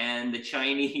 And the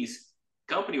Chinese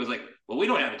company was like, well, we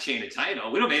don't have a chain of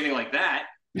title, we don't have anything like that.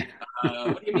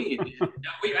 What do you mean?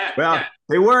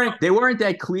 They weren't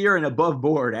that clear and above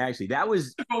board, actually. That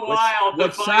was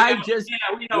what Cy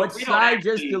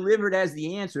just delivered as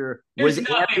the answer. Was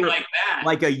after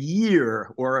like a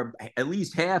year or at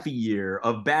least half a year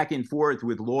of back and forth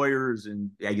with lawyers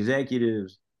and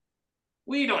executives.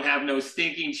 We don't have no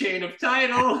stinking chain of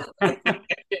title.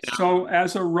 So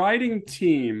as a writing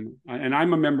team, and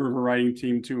I'm a member of a writing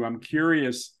team too, I'm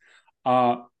curious,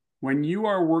 when you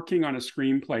are working on a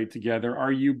screenplay together,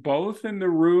 are you both in the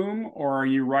room, or are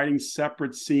you writing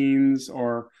separate scenes,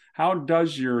 or how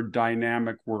does your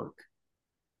dynamic work?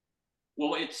 Well,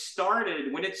 when it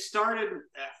started,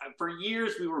 for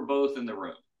years, we were both in the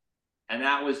room. And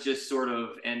that was just sort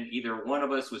of, and either one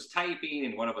of us was typing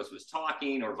and one of us was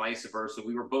talking, or vice versa.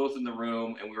 We were both in the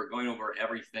room and we were going over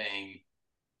everything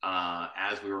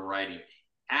as we were writing.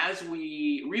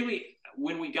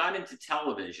 When we got into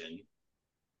television,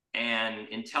 and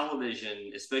in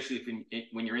television, especially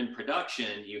when you're in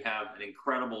production, you have an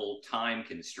incredible time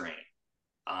constraint.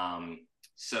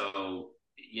 So,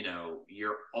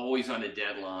 you're always on a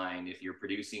deadline if you're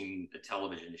producing a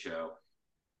television show.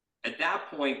 At that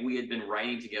point, we had been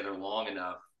writing together long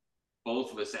enough,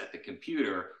 both of us at the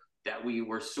computer, that we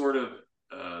were sort of,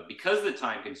 because of the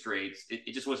time constraints,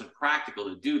 it just wasn't practical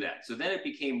to do that. So then it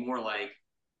became more like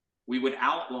we'd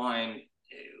outline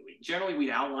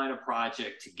a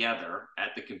project together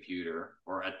at the computer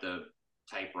or at the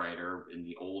typewriter in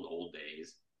the old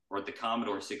days, or at the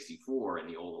Commodore 64 in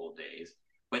the old days.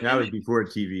 But that was before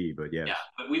TV, but yes. Yeah,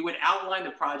 but we would outline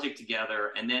the project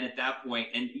together, and then at that point,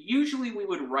 and usually we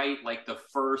would write the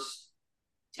first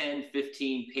 10,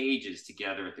 15 pages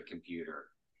together at the computer,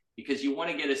 because you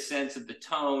want to get a sense of the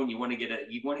tone, you want to get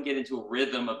into a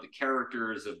rhythm of the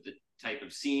characters, of the type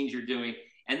of scenes you're doing.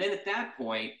 And then at that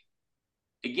point,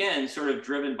 again, sort of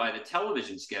driven by the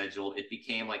television schedule, it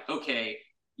became okay,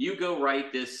 you go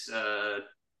write this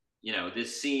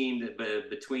this scene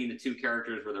between the two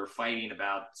characters where they're fighting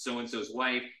about so-and-so's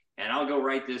wife, and I'll go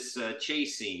write this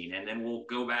chase scene, and then we'll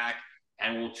go back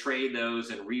and we'll trade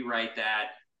those and rewrite that.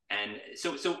 And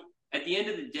so at the end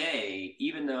of the day,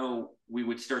 even though we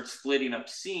would start splitting up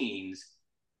scenes,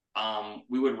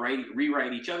 we would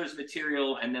rewrite each other's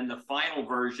material, and then the final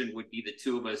version would be the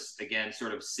two of us again,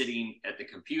 sort of sitting at the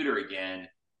computer again.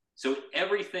 So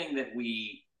everything that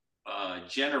we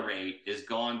generate is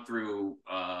gone through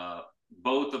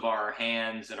both of our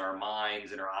hands and our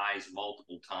minds and our eyes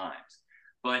multiple times.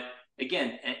 But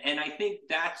again, and I think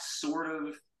that's sort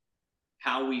of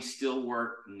how we still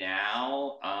work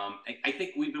now. I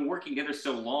think we've been working together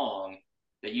so long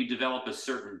that you develop a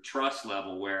certain trust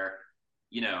level where,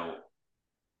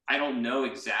 I don't know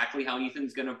exactly how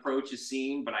Ethan's going to approach a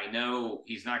scene, but I know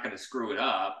he's not going to screw it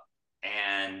up.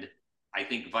 And I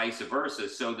think vice versa,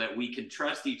 so that we can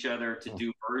trust each other to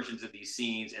do versions of these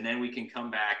scenes. And then we can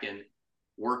come back and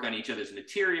work on each other's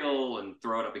material and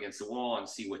throw it up against the wall and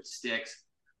see what sticks.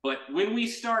 But when we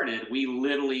started, we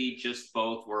literally just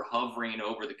both were hovering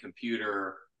over the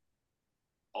computer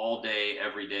all day,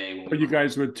 every day. But you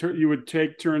guys would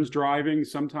take turns driving.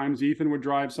 Sometimes Ethan would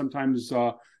drive. Sometimes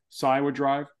Cy would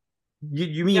drive.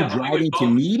 You mean driving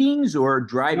to meetings or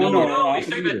driving? No. We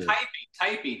started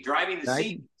typing, driving the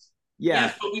scenes. Yeah.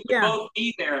 Yes, but we would both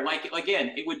be there. Like,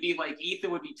 again, it would be like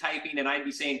Ethan would be typing and I'd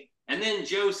be saying, and then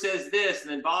Joe says this,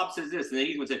 and then Bob says this, and then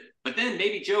Ethan would say, but then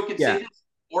maybe Joe can say this.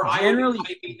 Or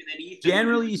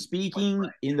generally speaking,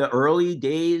 in the early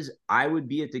days, I would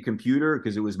be at the computer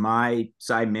because it was my,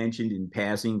 I mentioned in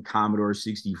passing, Commodore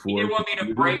 64. He didn't want me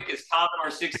to break his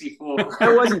Commodore 64.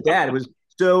 It wasn't that. It was,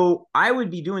 so I would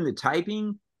be doing the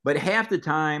typing, but half the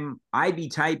time I'd be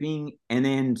typing and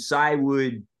then Cy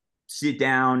would sit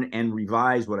down and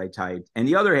revise what I typed. And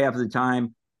the other half of the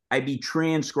time, I'd be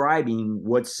transcribing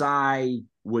what Cy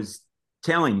was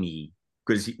telling me.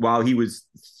 Because while he was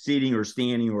sitting or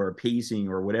standing or pacing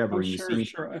or whatever,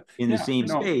 in the same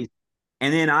space,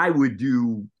 and then I would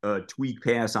do a tweak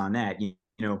pass on that.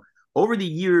 Over the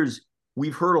years,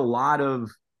 we've heard a lot of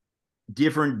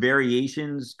different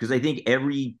variations because I think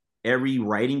every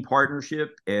writing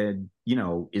partnership,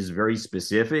 is very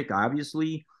specific,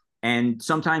 obviously, and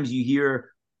sometimes you hear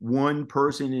one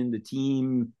person in the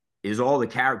team is all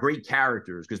the great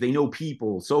characters because they know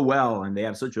people so well and they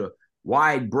have such a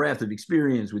wide breadth of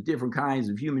experience with different kinds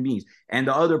of human beings. And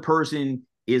the other person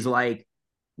is like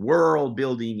world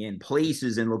building and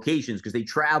places and locations because they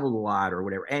traveled a lot or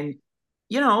whatever. And,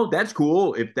 that's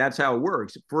cool if that's how it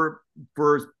works. For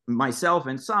myself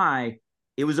and Cy,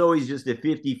 it was always just a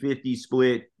 50-50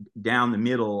 split down the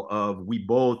middle of we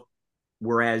both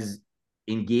were as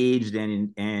engaged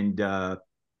and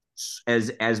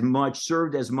as much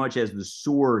served as much as the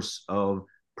source of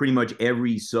pretty much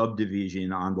every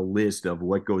subdivision on the list of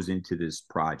what goes into this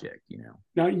project,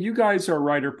 Now, you guys are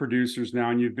writer-producers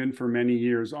now, and you've been for many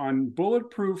years. On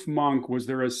Bulletproof Monk, was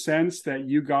there a sense that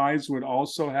you guys would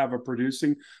also have a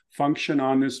producing function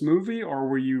on this movie, or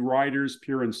were you writers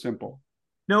pure and simple?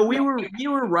 No, we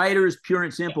were writers pure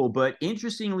and simple, but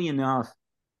interestingly enough,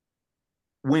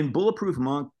 when Bulletproof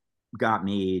Monk got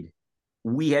made,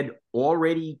 we had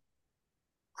already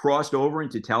crossed over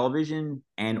into television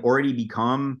and already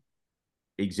become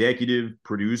executive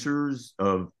producers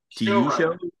of TV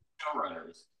shows.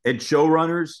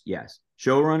 Showrunners, yes.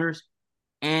 Showrunners.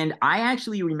 And I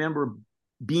actually remember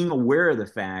being aware of the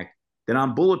fact that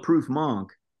on Bulletproof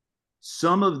Monk,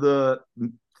 some of the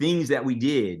things that we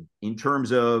did in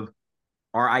terms of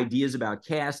our ideas about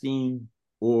casting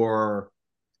or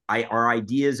our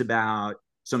ideas about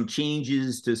some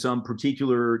changes to some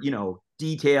particular,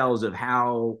 details of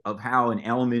how an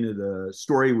element of the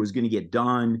story was going to get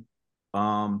done,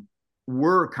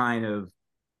 were kind of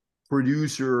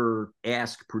producer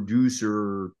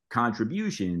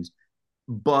contributions,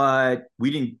 but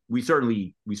we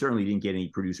certainly didn't get any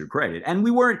producer credit. And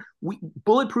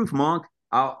Bulletproof Monk,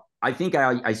 I think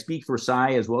I speak for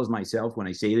Cy as well as myself when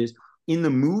I say this, in the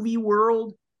movie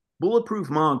world, Bulletproof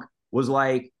Monk was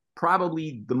like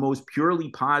probably the most purely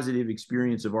positive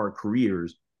experience of our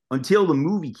careers until the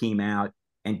movie came out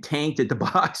and tanked at the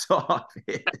box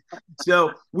office.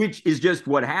 So, which is just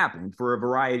what happened for a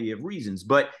variety of reasons.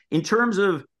 But in terms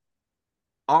of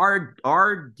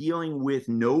our dealing with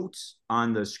notes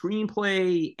on the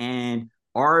screenplay and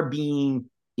our being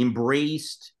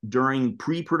embraced during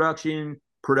pre-production,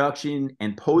 production,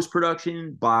 and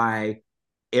post-production by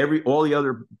all the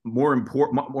other more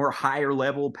important, more higher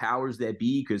level powers that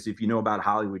be, because if you know about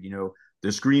Hollywood, the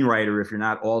screenwriter, if you're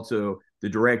not also the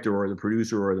director or the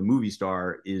producer or the movie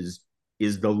star, is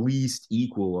is the least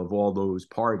equal of all those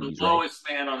parties. The lowest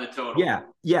man on the total.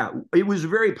 Yeah. It was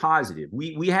very positive.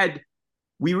 We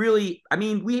really, I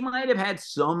mean, we might have had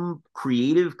some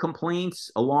creative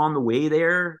complaints along the way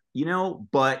there,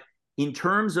 but in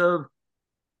terms of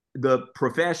the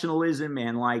professionalism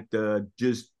and like the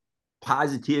just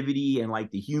positivity and like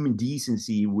the human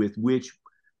decency with which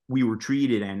we were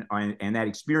treated and that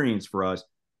experience for us,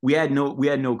 we had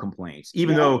no complaints,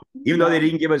 even though they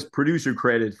didn't give us producer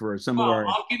credit for some of our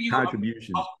I'll give you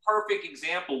contributions. A perfect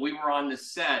example. We were on the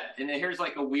set, and here's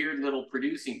like a weird little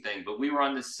producing thing, but we were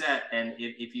on the set, and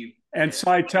if you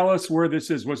Cy, tell us where this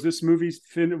is. Was this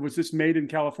made in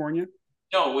California?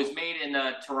 No, it was made in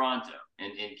Toronto,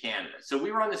 in Canada. So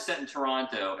we were on the set in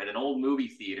Toronto at an old movie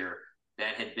theater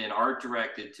that had been art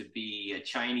directed to be a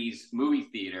Chinese movie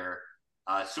theater,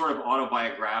 sort of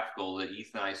autobiographical, that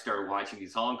Ethan and I started watching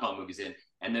these Hong Kong movies in.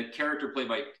 And the character played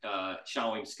by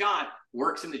Xiaowing Scott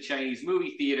works in the Chinese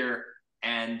movie theater.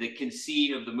 And the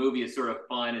conceit of the movie is sort of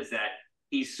fun, is that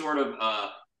he's sort of,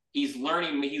 he's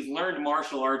learned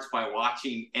martial arts by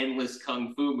watching endless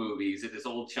Kung Fu movies at this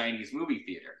old Chinese movie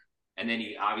theater. And then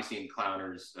he obviously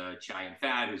encounters Chai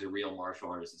Fat, who's a real martial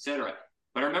artist, etc.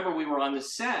 But I remember we were on the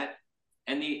set,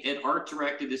 and it art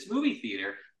directed this movie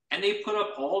theater, and they put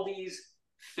up all these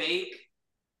fake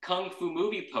Kung Fu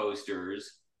movie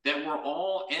posters that were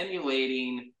all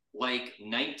emulating like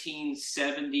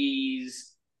 1970s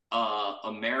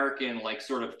American, like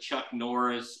sort of Chuck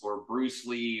Norris or Bruce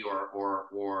Lee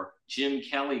or Jim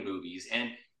Kelly movies. And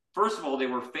first of all, they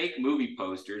were fake movie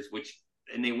posters,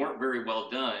 and they weren't very well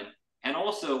done. And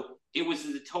also, it was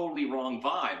the totally wrong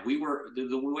vibe. We were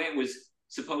the way it was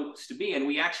supposed to be. And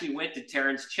we actually went to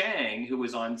Terrence Chang, who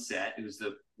was on set, who was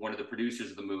one of the producers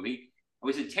of the movie. And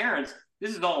we said, Terrence,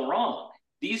 this is all wrong.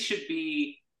 These should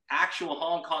be actual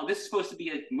Hong Kong. This is supposed to be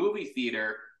a movie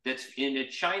theater that's in a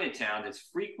Chinatown that's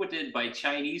frequented by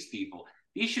Chinese people.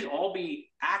 These should all be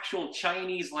actual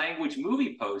Chinese language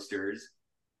movie posters.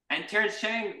 And Terrence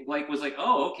Chang was like,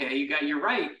 oh, okay, you're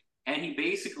right. And he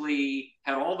basically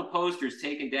had all the posters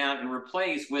taken down and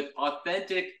replaced with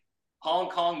authentic Hong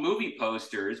Kong movie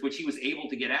posters, which he was able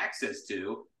to get access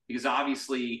to because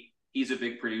obviously he's a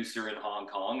big producer in Hong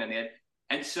Kong.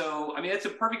 And so, I mean, that's a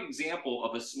perfect example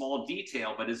of a small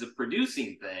detail, but as a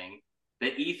producing thing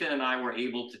that Ethan and I were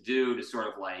able to do to sort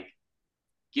of like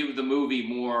give the movie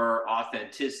more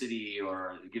authenticity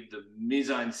or give the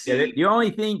mise-en-scene.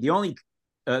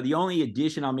 Yeah, the only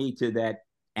addition I'll make to that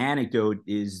anecdote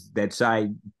is that Cy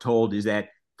told is that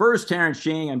first Terrence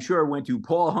Chang, I'm sure, went to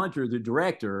Paul Hunter, the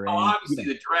director. And, obviously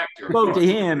the director. Spoke to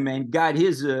him and got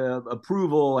his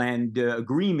approval and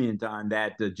agreement on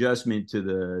that adjustment to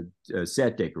the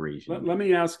set decoration. Let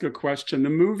me ask a question. The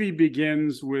movie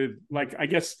begins with, like, I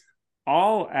guess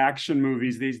all action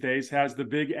movies these days has the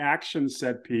big action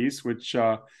set piece, which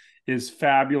is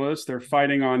fabulous. They're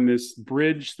fighting on this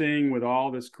bridge thing with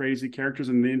all this crazy characters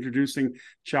and introducing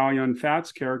Chow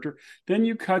Yun-fat's character. Then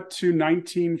you cut to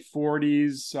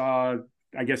 1940s,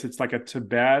 I guess it's like a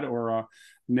Tibet or a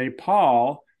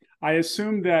Nepal. I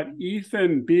assume that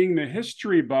Ethan, being the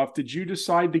history buff, did you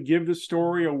decide to give the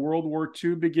story a World War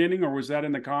II beginning, or was that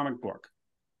in the comic book?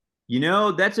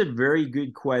 That's a very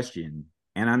good question.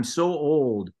 And I'm so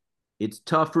old, it's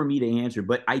tough for me to answer,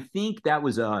 but I think that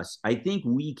was us. I think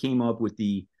we came up with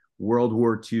the World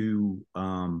War II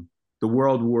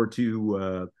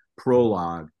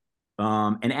prologue.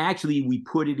 And actually we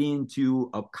put it into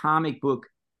a comic book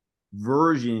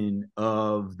version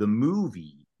of the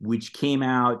movie, which came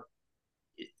out,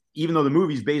 even though the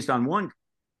movie's based on one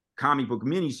comic book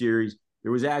miniseries,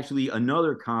 there was actually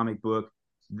another comic book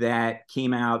that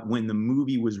came out when the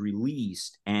movie was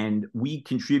released, and we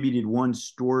contributed one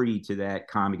story to that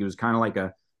comic. It was kind of like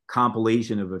a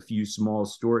compilation of a few small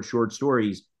short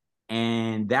stories,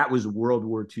 and that was a World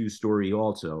War II story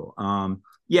also. And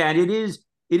it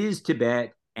is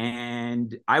Tibet,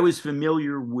 and I was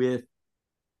familiar with,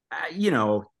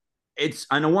 it's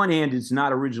on the one hand, it's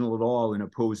not original at all in a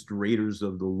post Raiders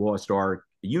of the Lost Ark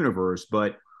universe,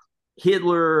 but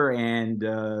Hitler and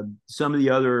some of the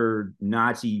other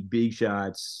Nazi big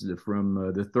shots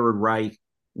from the Third Reich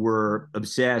were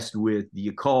obsessed with the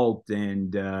occult,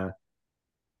 and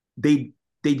they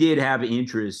did have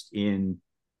interest in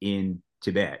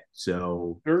Tibet.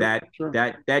 So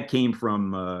that came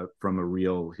from a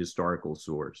real historical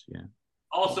source. Yeah.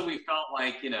 Also, we felt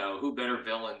like, who better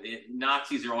villain?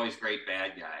 Nazis are always great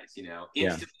bad guys,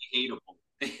 instantly hateable.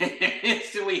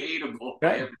 Instantly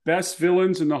hateable. Best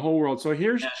villains in the whole world. So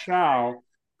here's Chow,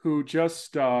 who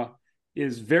just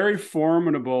is very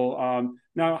formidable.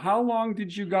 Now, how long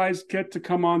did you guys get to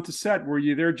come on to set? Were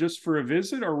you there just for a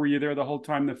visit, or were you there the whole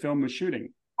time the film was shooting? We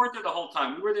weren't there the whole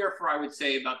time. We were there for, I would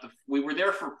say, we were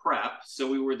there for prep. So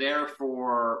we were there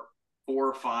for 4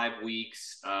 or 5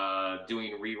 weeks,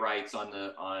 doing rewrites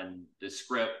on the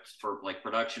script for like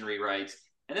production rewrites.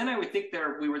 And then I would think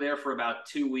we were there for about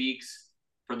 2 weeks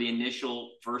for the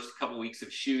initial first couple weeks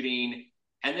of shooting.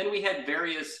 And then we had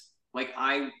various, like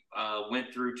I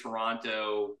went through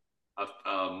Toronto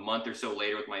a month or so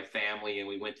later with my family, and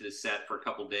we went to the set for a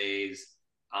couple days.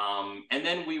 And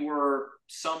then we were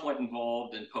somewhat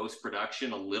involved in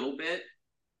post-production a little bit.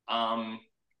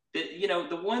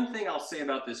 The one thing I'll say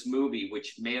about this movie,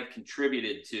 which may have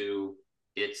contributed to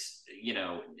its,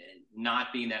 not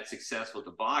being that successful at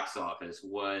the box office,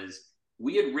 was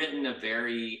we had written a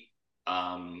very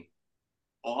offbeat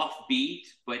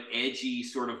but edgy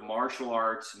sort of martial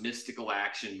arts mystical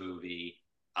action movie.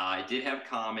 It did have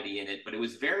comedy in it, but it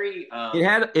was very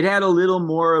it had a little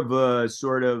more of a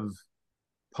sort of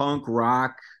punk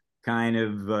rock kind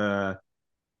of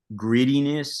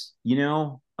grittiness,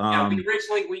 Yeah,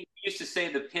 we used to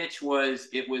say the pitch was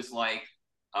like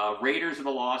Raiders of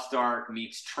the Lost Ark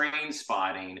meets Train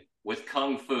Spotting with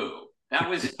Kung Fu. That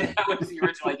was the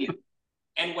original idea.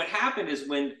 And what happened is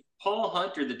when Paul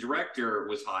Hunter, the director,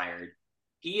 was hired,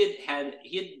 he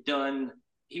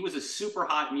was a super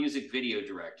hot music video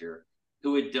director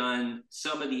who had done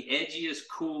some of the edgiest,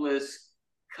 coolest,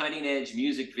 cutting edge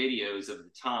music videos of the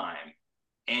time.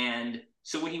 And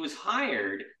so when he was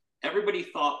hired, everybody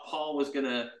thought Paul was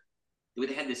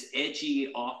they had this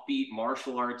edgy, offbeat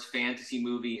martial arts fantasy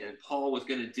movie, and Paul was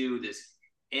going to do this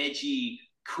edgy,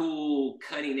 cool,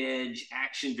 cutting edge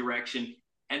action direction.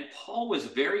 And Paul was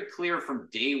very clear from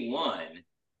day one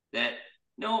that,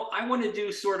 no, I want to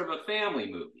do sort of a family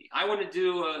movie. I want to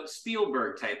do a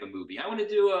Spielberg type of movie. I want to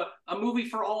do a movie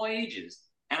for all ages.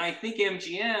 And I think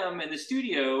MGM and the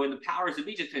studio and the powers of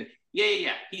each have been,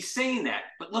 yeah, he's saying that.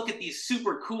 But look at these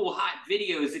super cool, hot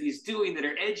videos that he's doing that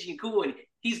are edgy and cool. And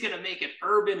he's going to make it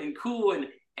urban and cool. And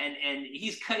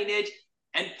he's cutting edge.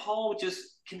 And Paul just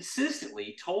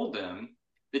consistently told them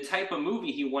the type of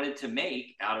movie he wanted to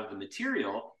make out of the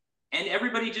material. And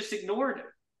everybody just ignored him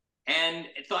and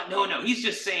thought, no, he's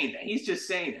just saying that. He's just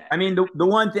saying that. I mean, the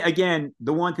one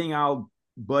thing I'll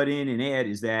butt in and add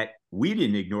is that we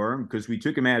didn't ignore him because we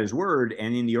took him at his word.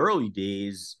 And in the early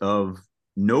days of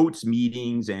notes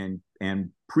meetings and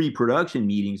pre-production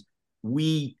meetings,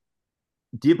 we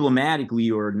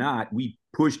diplomatically or not, we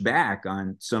pushed back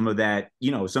on some of that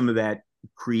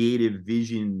creative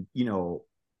vision,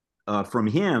 from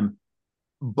him.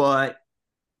 But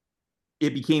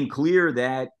it became clear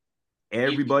that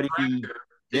everybody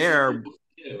there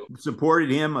supported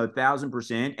him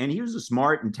 1,000%, and he was a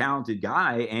smart and talented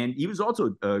guy, and he was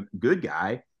also a good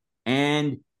guy.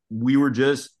 And we were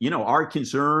just, our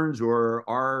concerns or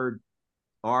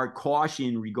our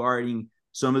caution regarding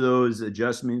some of those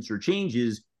adjustments or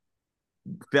changes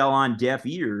fell on deaf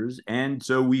ears, and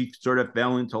so we sort of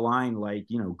fell into line like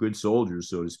good soldiers,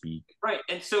 so to speak. Right.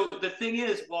 And so the thing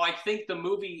is, while I think the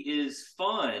movie is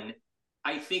fun,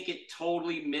 I think it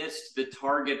totally missed the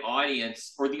target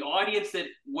audience, or the audience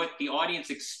what the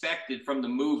audience expected from the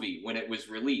movie when it was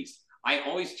released. I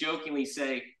always jokingly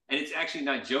say, and it's actually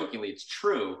not jokingly, it's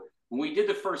true, when we did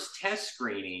the first test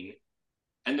screening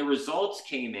and the results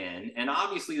came in, and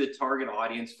obviously the target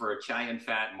audience for a Chow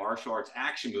Yun-fat martial arts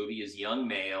action movie is young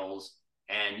males,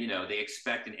 and they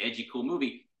expect an edgy, cool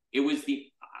movie. It was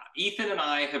Ethan and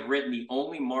I have written the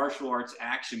only martial arts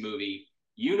action movie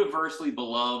universally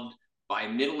beloved by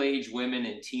middle-aged women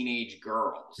and teenage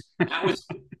girls. That was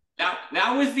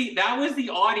the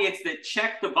audience that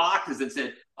checked the boxes and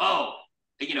said, "Oh,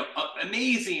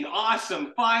 amazing,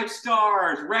 awesome, 5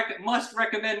 stars, must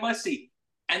recommend, must see."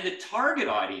 And the target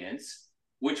audience,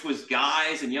 which was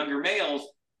guys and younger males,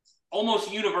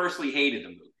 almost universally hated the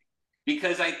movie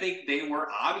because I think they were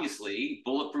obviously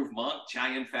Bulletproof Monk, Chow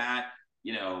Yun-fat,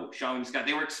 Sean Scott.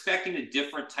 They were expecting a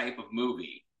different type of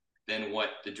movie than what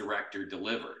the director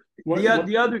delivered.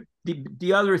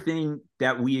 The other thing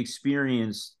that we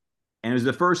experienced, and it was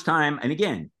the first time, and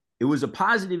again, it was a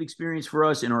positive experience for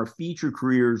us in our feature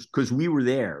careers because we were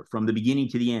there from the beginning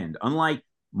to the end. Unlike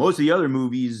most of the other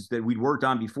movies that we'd worked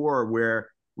on before, where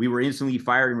we were instantly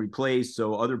fired and replaced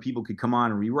so other people could come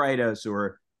on and rewrite us,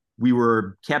 or we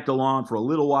were kept along for a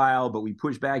little while, but we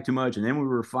pushed back too much and then we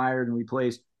were fired and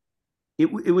replaced.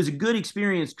 It was a good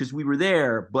experience because we were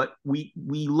there, but we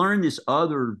learned this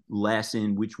other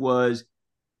lesson, which was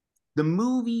the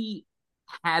movie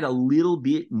had a little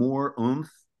bit more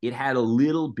oomph. It had a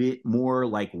little bit more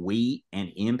like weight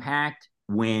and impact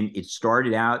when it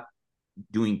started out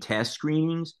doing test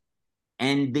screenings,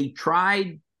 and they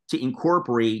tried to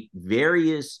incorporate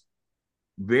various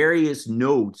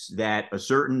notes that a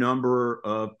certain number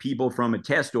of people from a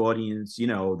test audience,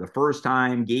 the first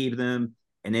time gave them,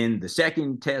 and then the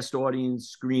second test audience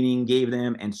screening gave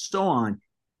them, and so on.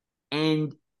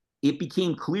 And it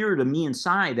became clear to me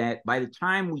inside that by the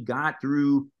time we got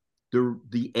through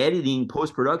the editing,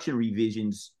 post-production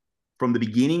revisions, from the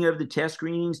beginning of the test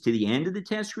screenings to the end of the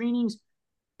test screenings,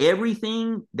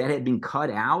 everything that had been cut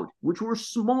out, which were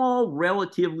small,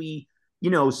 relatively,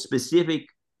 specific,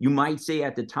 you might say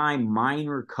at the time,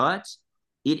 minor cuts,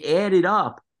 it added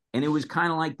up. And it was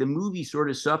kind of like the movie sort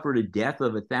of suffered a death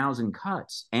of 1,000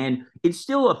 cuts. And it's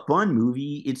still a fun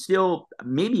movie. It's still,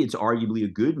 maybe it's arguably a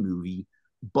good movie,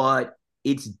 but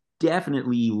it's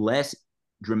definitely less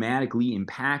dramatically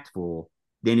impactful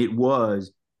than it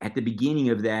was at the beginning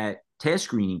of that test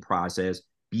screening process,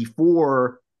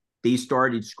 before they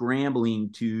started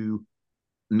scrambling to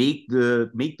make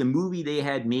the movie they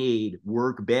had made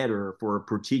work better for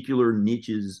particular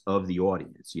niches of the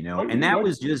audience, and that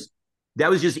was just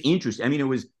interesting. I mean, it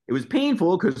was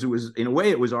painful because it was, in a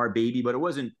way, it was our baby, but it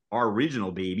wasn't our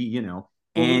original baby,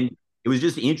 and it was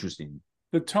just interesting.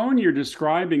 The tone you're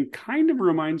describing kind of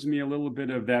reminds me a little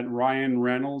bit of that Ryan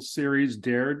Reynolds series,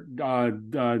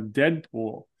 Deadpool,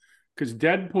 because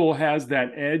Deadpool has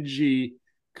that edgy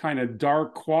kind of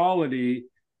dark quality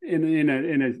in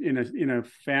a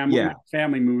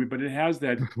family movie, but it has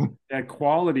that that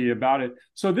quality about it.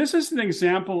 So this is an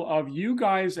example of you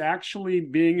guys actually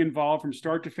being involved from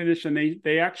start to finish, and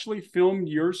they actually filmed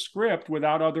your script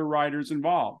without other writers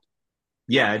involved.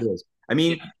 Yeah, it is. I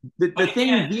mean, the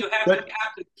thing you have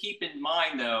to keep in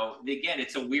mind, though, again,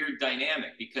 it's a weird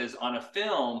dynamic, because on a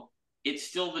film, it's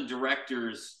still the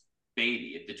director's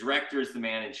baby. The director is the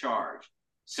man in charge.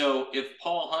 So if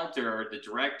Paul Hunter, the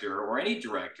director, or any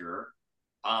director,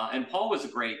 and Paul was a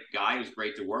great guy, he was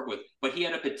great to work with, but he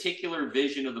had a particular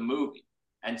vision of the movie.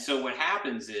 And so what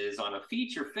happens is, on a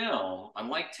feature film,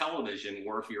 unlike television,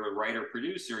 where if you're a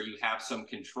writer-producer, you have some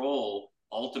control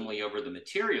ultimately over the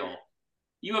material,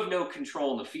 you have no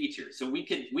control in the feature. So we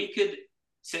could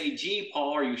say, gee,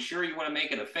 Paul, are you sure you want to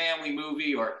make it a family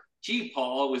movie? Or, gee,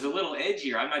 Paul, it was a little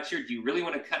edgier. I'm not sure. Do you really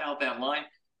want to cut out that line?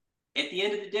 At the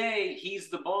end of the day,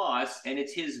 he's the boss, and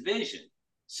it's his vision.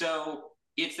 So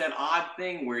it's that odd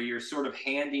thing where you're sort of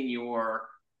handing your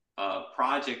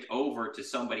project over to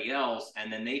somebody else,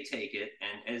 and then they take it.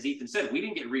 And as Ethan said, we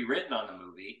didn't get rewritten on the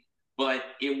movie, but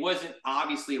it wasn't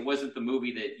the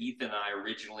movie that Ethan and I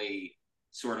originally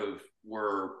sort of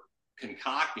were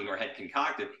concocting or had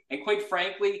concocted. And quite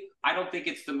frankly, I don't think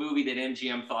it's the movie that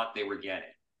MGM thought they were getting.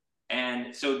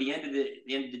 And so the end of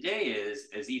the day is,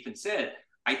 as Ethan said,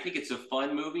 I think it's a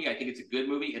fun movie. I think it's a good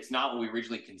movie. It's not what we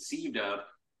originally conceived of.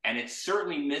 And it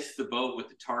certainly missed the boat with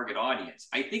the target audience.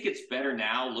 I think it's better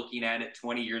now, looking at it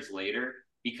 20 years later,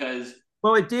 because...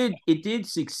 Well, it did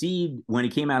succeed when it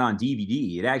came out on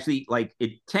DVD. It actually,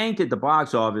 it tanked at the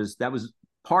box office.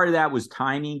 Part of that was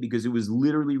timing, because it was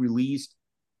literally released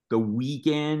the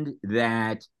weekend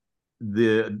that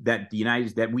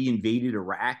we invaded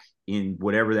Iraq in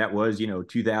whatever that was,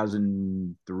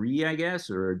 2003, I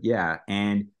guess,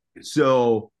 and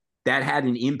so that had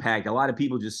an impact. A lot of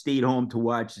people just stayed home to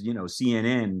watch,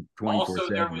 CNN 24/7. Also,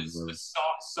 there was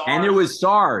SARS, and there was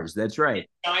SARS. That's right.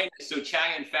 China, so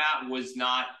Chow Yun-fat was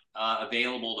not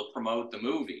available to promote the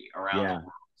movie around the world.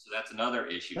 So that's another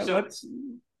issue.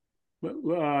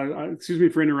 Excuse me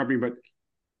for interrupting, but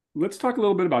let's talk a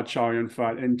little bit about Chow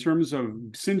Yun-fat in terms of,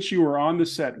 since you were on the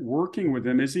set working with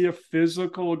him, is he a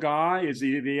physical guy? Is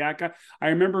he the act guy? I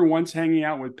remember once hanging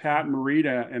out with Pat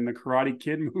Morita in the Karate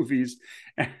Kid movies,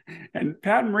 and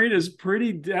Pat Morita is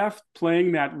pretty deft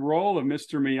playing that role of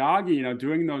Mr. Miyagi,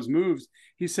 doing those moves.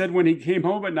 He said when he came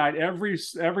home at night, every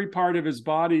part of his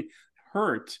body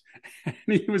hurt, and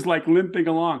he was like limping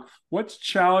along. What's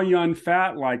Chow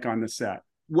Yun-fat like on the set?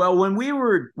 Well, when we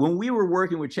were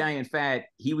working with Chow Yun-fat,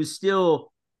 he was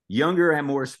still younger and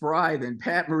more spry than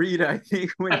Pat Morita, I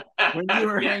think, when we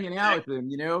were hanging out with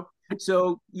him,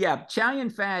 So yeah, Chow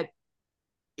Yun-fat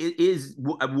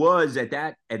was at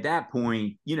that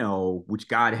point, which,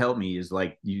 God help me, is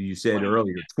like you said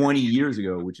earlier, 20 years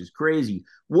ago, which is crazy,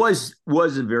 was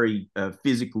a very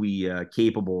physically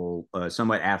capable,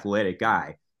 somewhat athletic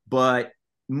guy. But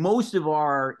most of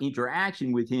our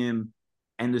interaction with him,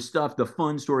 and the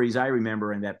fun stories I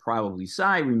remember, and that probably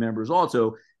Cy remembers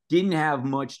also, didn't have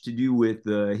much to do with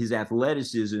his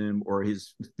athleticism or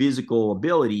his physical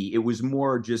ability. It was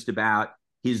more just about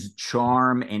his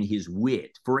charm and his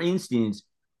wit. For instance,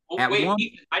 I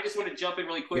just want to jump in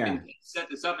really quick and set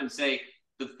this up and say,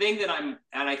 the thing that and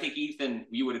I think Ethan,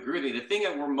 you would agree with me, the thing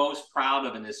that we're most proud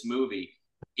of in this movie,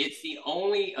 it's the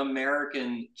only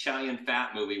American Chow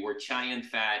Yun-fat movie where Chow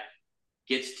Yun-fat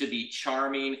gets to be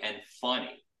charming and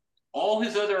funny. All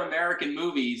his other American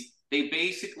movies, they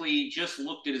basically just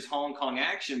looked at his Hong Kong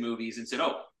action movies and said,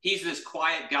 oh, he's this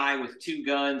quiet guy with 2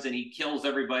 guns and he kills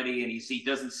everybody and he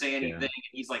doesn't say anything. Yeah.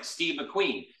 He's like Steve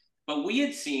McQueen. But we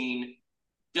had seen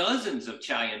dozens of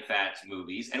Chow Yun-fat's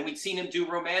movies, and we'd seen him do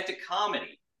romantic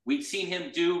comedy. We'd seen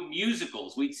him do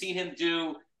musicals. We'd seen him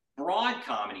do broad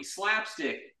comedy,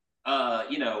 slapstick,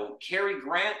 Cary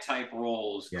Grant type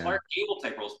roles, Clark Gable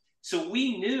type roles. So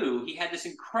we knew he had this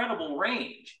incredible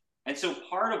range. And so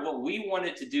part of what we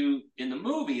wanted to do in the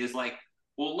movie is like,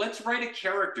 well, let's write a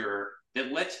character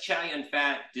that lets Chow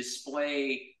Yun-fat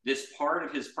display this part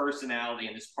of his personality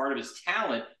and this part of his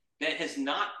talent that has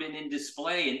not been in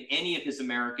display in any of his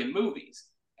American movies.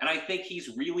 And I think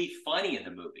he's really funny in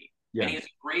the movie. Yeah. And he has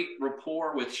a great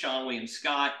rapport with Seann William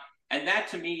Scott. And that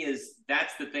to me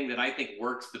that's the thing that I think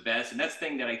works the best. And that's the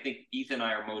thing that I think Ethan and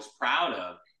I are most proud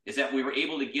of, is that we were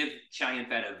able to give Chow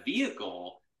Yun-fat a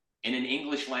vehicle in an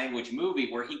English language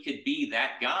movie where he could be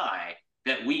that guy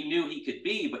that we knew he could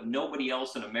be, but nobody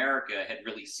else in America had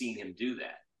really seen him do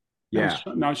that. Yeah.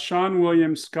 Now, Seann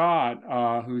William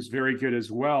Scott, who's very good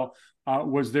as well,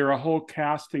 was there a whole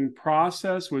casting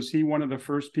process? Was he one of the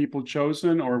first people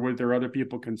chosen, or were there other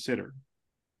people considered?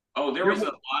 Oh, there was a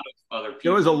lot of other people.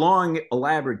 There was a long,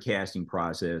 elaborate casting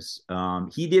process.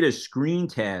 He did a screen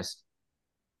test,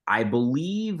 I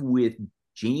believe, with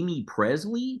Jamie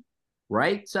Presley,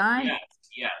 right, Si?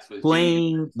 Yes.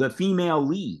 Playing the female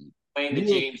lead. Playing the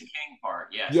James King part,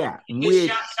 yes. Yeah.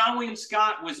 Seann William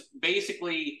Scott was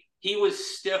basically, he was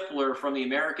Stifler from the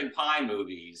American Pie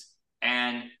movies,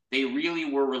 and they really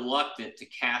were reluctant to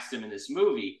cast him in this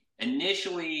movie.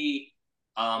 Initially,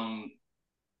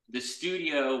 the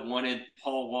studio wanted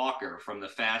Paul Walker from the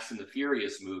Fast and the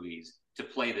Furious movies to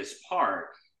play this part.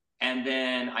 And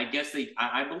then I guess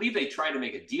I believe they tried to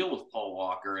make a deal with Paul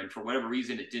Walker, and for whatever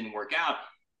reason, it didn't work out.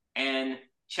 And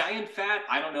Chow Yun-fat,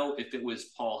 I don't know if it was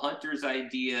Paul Hunter's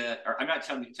idea, or I'm not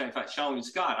Chow Yun-fat, Seann William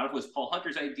Scott. I don't know if it was Paul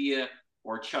Hunter's idea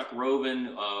or Chuck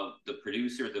Roven, the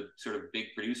producer, the sort of big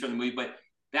producer in the movie. But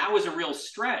that was a real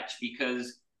stretch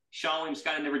because Seann William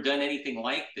Scott had never done anything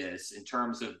like this in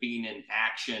terms of being in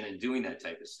action and doing that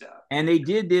type of stuff. And they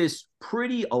did this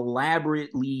pretty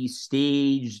elaborately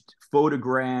staged,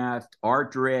 photographed,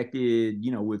 art directed,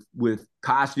 with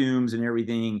costumes and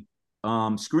everything,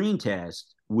 screen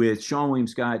test with Seann William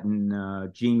Scott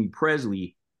and Jamie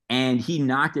Presley, and he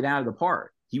knocked it out of the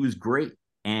park. He was great,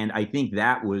 and I think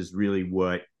that was really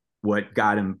what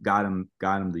got him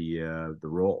the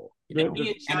role. He and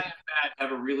Chow Yun-fat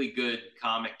have a really good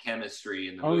comic chemistry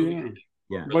in the movie.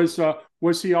 Yeah.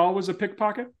 Was he always a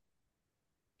pickpocket?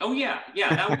 Oh yeah.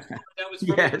 That was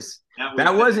yes.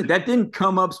 That didn't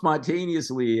come up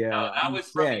spontaneously. No, that was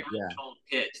from the original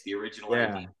pitch, the original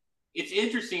idea. It's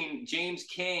interesting, James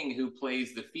King, who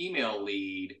plays the female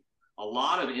lead, a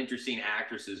lot of interesting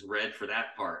actresses read for that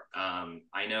part.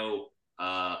 I know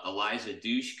Eliza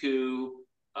Dushku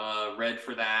read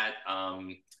for that.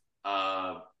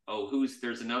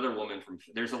 There's another woman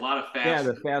there's a lot of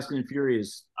the Fast and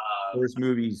Furious first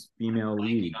movies female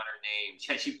lead. On her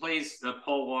name. She plays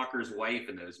Paul Walker's wife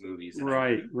in those movies.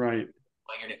 Right.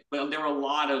 Well, there were a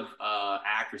lot of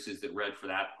actresses that read for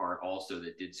that part also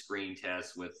that did screen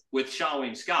tests with Seann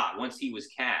William Scott once he was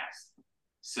cast.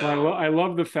 So well, I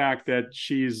love the fact that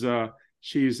she's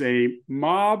a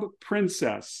mob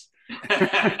princess.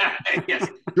 Yes.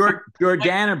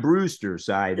 Jordana Brewster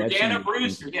side. Jordana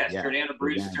Brewster, yes. Yeah. Jordana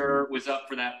Brewster was up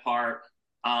for that part.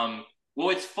 Well,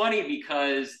 it's funny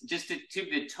because just to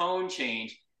the tone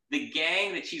change, the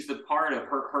gang that she's the part of,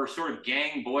 her sort of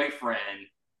gang boyfriend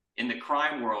in the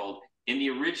crime world, in the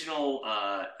original,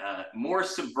 more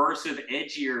subversive,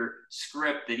 edgier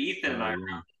script that Ethan and I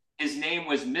wrote, his name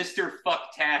was Mr.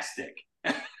 Fucktastic.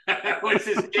 That was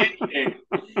his nickname.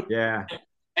 Yeah.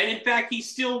 And in fact, he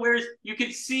still wears, you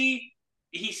can see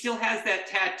he still has that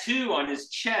tattoo on his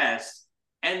chest.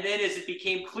 And then as it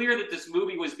became clear that this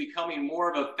movie was becoming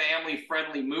more of a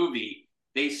family-friendly movie,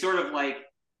 they sort of like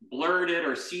blurred it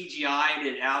or CGI'd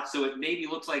it out so it maybe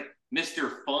looks like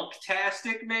Mr.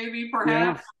 Funktastic, maybe,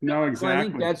 perhaps? Yeah, no, exactly. Well, I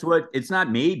think that's what, it's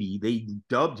not maybe, they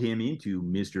dubbed him into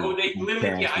Mr. Oh, they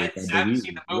literally, I haven't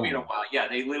seen the movie in a while. Yeah,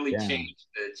 they literally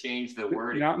changed the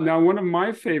wording. Now, one of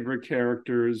my favorite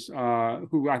characters,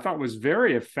 who I thought was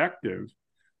very effective,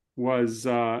 was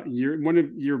definitely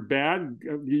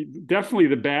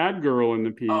the bad girl in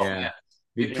the piece. Oh, yeah.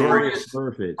 Victoria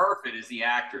Perfect is the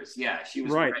actress. Yeah, she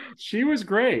was right. Great. She was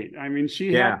great. I mean,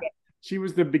 she had she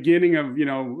was the beginning of,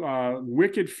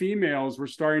 wicked females were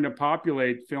starting to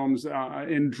populate films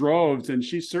in droves, and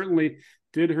she certainly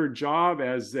did her job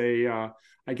as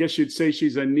I guess you'd say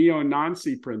she's a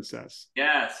neo-Nazi princess.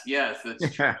 Yes,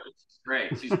 that's true. She's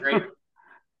great. She's great.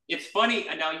 It's funny.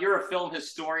 Now you're a film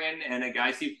historian and a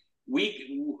guy. See,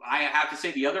 I have to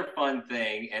say the other fun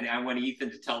thing, and I want Ethan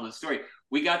to tell the story.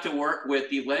 We got to work with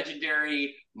the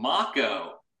legendary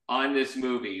Mako on this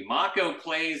movie. Mako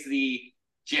plays the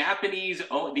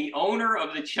owner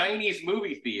of the Chinese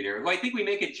movie theater, who I think we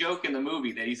make a joke in the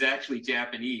movie that he's actually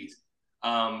Japanese.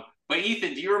 But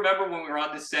Ethan, do you remember when we were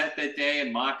on the set that day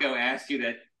and Mako asked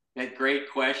you that great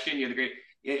question?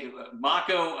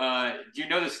 Mako, do you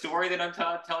know the story that I'm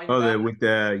telling you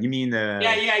about? You mean the...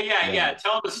 Yeah.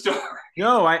 Tell the story.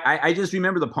 No, I just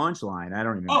remember the punchline. I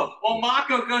don't remember. Oh, well,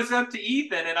 Mako goes up to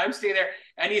Ethan and I'm standing there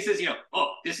and he says,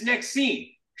 this next scene,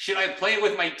 should I play it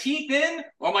with my teeth in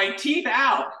or my teeth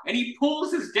out? And he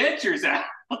pulls his dentures out.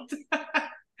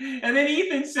 And then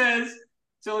Ethan says,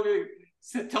 tell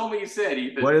me you said,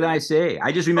 Ethan. What did I say?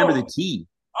 I just remember the teeth.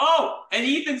 Oh, and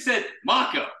Ethan said,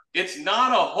 Mako, it's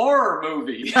not a horror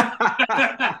movie.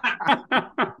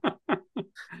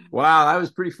 Wow, that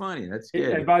was pretty funny. That's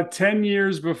good. About 10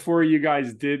 years before you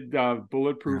guys did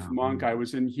Bulletproof Monk, I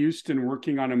was in Houston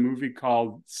working on a movie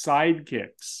called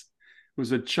Sidekicks. It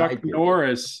was a Chuck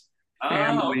Norris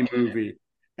family movie.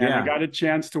 And I got a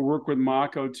chance to work with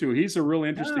Mako too. He's a real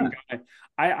interesting guy.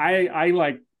 I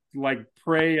like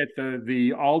pray at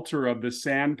the altar of the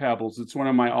Sand Pebbles. It's one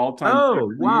of my all-time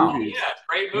favorite movies. Yeah,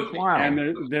 great movie. Wow. And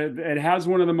it has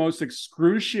one of the most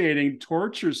excruciating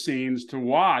torture scenes to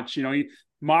watch.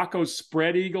 Mako's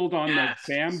spread-eagled on the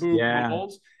bamboo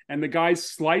poles, and the guy's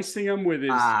slicing him with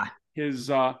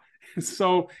his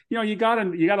so you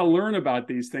gotta learn about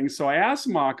these things. So I asked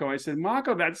Mako, I said,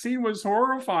 Mako, that scene was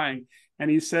horrifying. And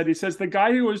he says, the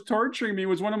guy who was torturing me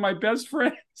was one of my best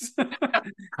friends.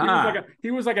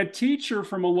 He was like a teacher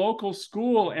from a local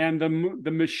school, and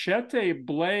the machete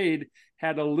blade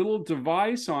had a little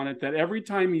device on it that every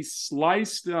time he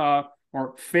sliced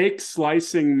or fake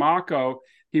slicing Mako,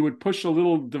 he would push a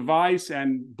little device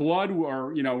and blood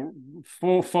or,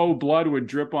 faux blood would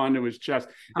drip onto his chest.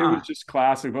 It was just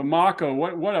classic. But Mako,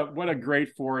 what a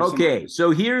great force. Okay,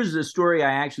 so here's the story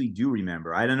I actually do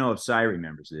remember. I don't know if Cy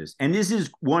remembers this. And this is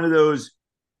one of those,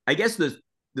 I guess the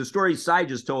story Cy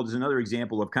just told is another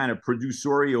example of kind of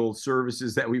producerial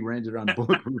services that we rendered on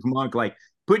Bulletproof Monk, like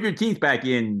put your teeth back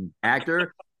in,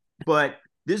 actor. But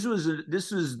this was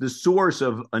the source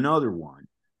of another one.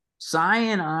 Cy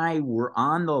and I were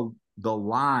on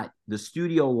the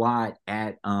studio lot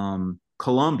at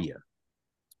Columbia,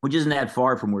 which isn't that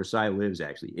far from where Cy lives,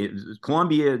 actually. This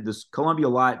Columbia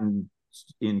lot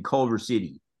in Culver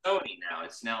City. Sony now.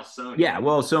 It's now Sony. Yeah,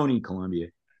 well, Sony Columbia.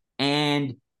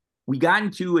 And we got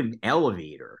into an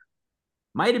elevator.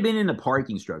 Might have been in the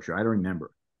parking structure. I don't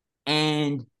remember.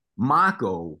 And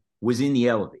Mako was in the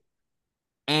elevator.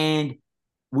 And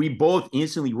we both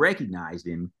instantly recognized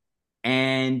him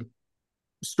and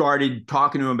started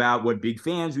talking to him about what big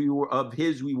fans we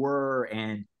were,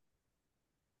 and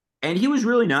he was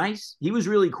really nice. He was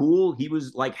really cool. He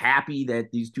was like happy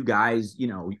that these two guys,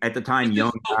 at the time,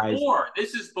 young guys.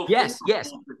 This is before. Yes.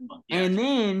 And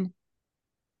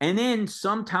then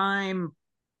sometime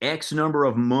X number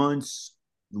of months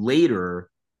later,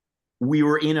 we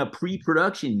were in a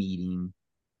pre-production meeting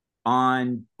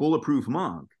on Bulletproof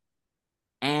Monk,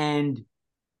 and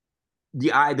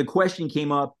the question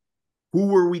came up,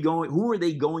 who are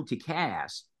they going to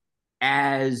cast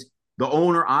as the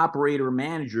owner, operator,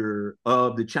 manager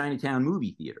of the Chinatown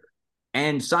movie theater?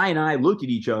 And Cy and I looked at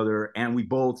each other and we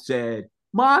both said,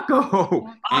 Mako.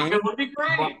 Mako would be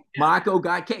great. Mako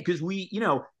got cast because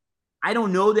I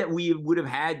don't know that we would have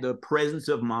had the presence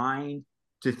of mind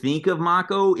to think of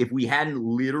Mako if we hadn't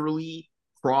literally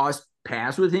crossed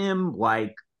paths with him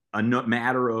like a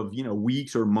matter of,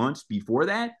 weeks or months before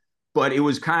that. But it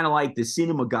was kind of like the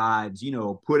cinema gods,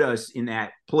 put us in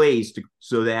that place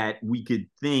so that we could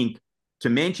think to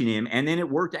mention him. And then it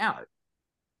worked out.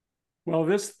 Well,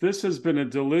 this has been a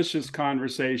delicious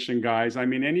conversation, guys. I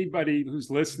mean, anybody who's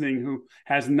listening who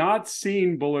has not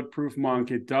seen Bulletproof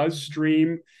Monk, it does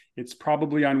stream. It's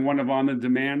probably on one of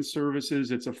on-the-demand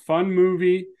services. It's a fun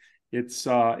movie. It's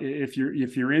if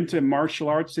you're into martial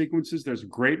arts sequences, there's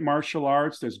great martial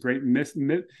arts. There's great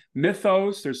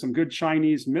mythos. There's some good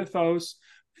Chinese mythos,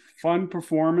 fun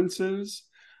performances.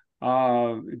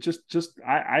 I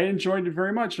enjoyed it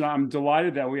very much, and I'm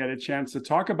delighted that we had a chance to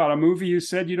talk about a movie you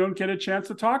said you don't get a chance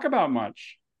to talk about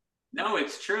much. No,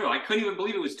 it's true. I couldn't even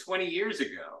believe it was 20 years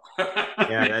ago.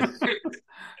 Yeah,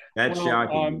 that's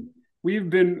shocking.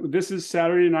 This is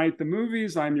Saturday Night the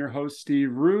Movies. I'm your host,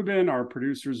 Steve Rubin. Our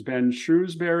producer's Ben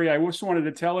Shrewsbury. I just wanted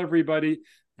to tell everybody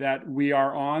that we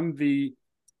are on the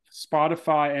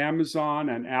Spotify, Amazon,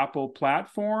 and Apple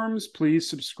platforms. Please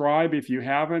subscribe if you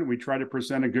haven't. We try to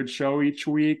present a good show each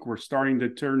week. We're starting to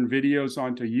turn videos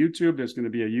onto YouTube. There's going to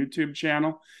be a YouTube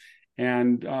channel.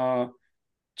 And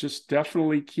just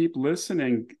definitely keep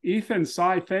listening. Ethan,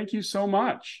 Cy, thank you so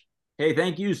much. Hey,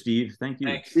 thank you, Steve. Thank you.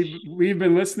 Thanks. We've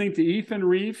been listening to Ethan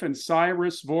Rieff and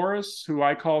Cyrus Voris, who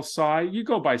I call Cy. You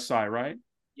go by Cy, right?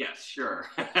 Yes, sure.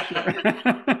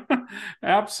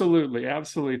 Absolutely.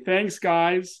 Thanks,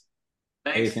 guys.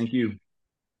 Thanks. Hey, thank you.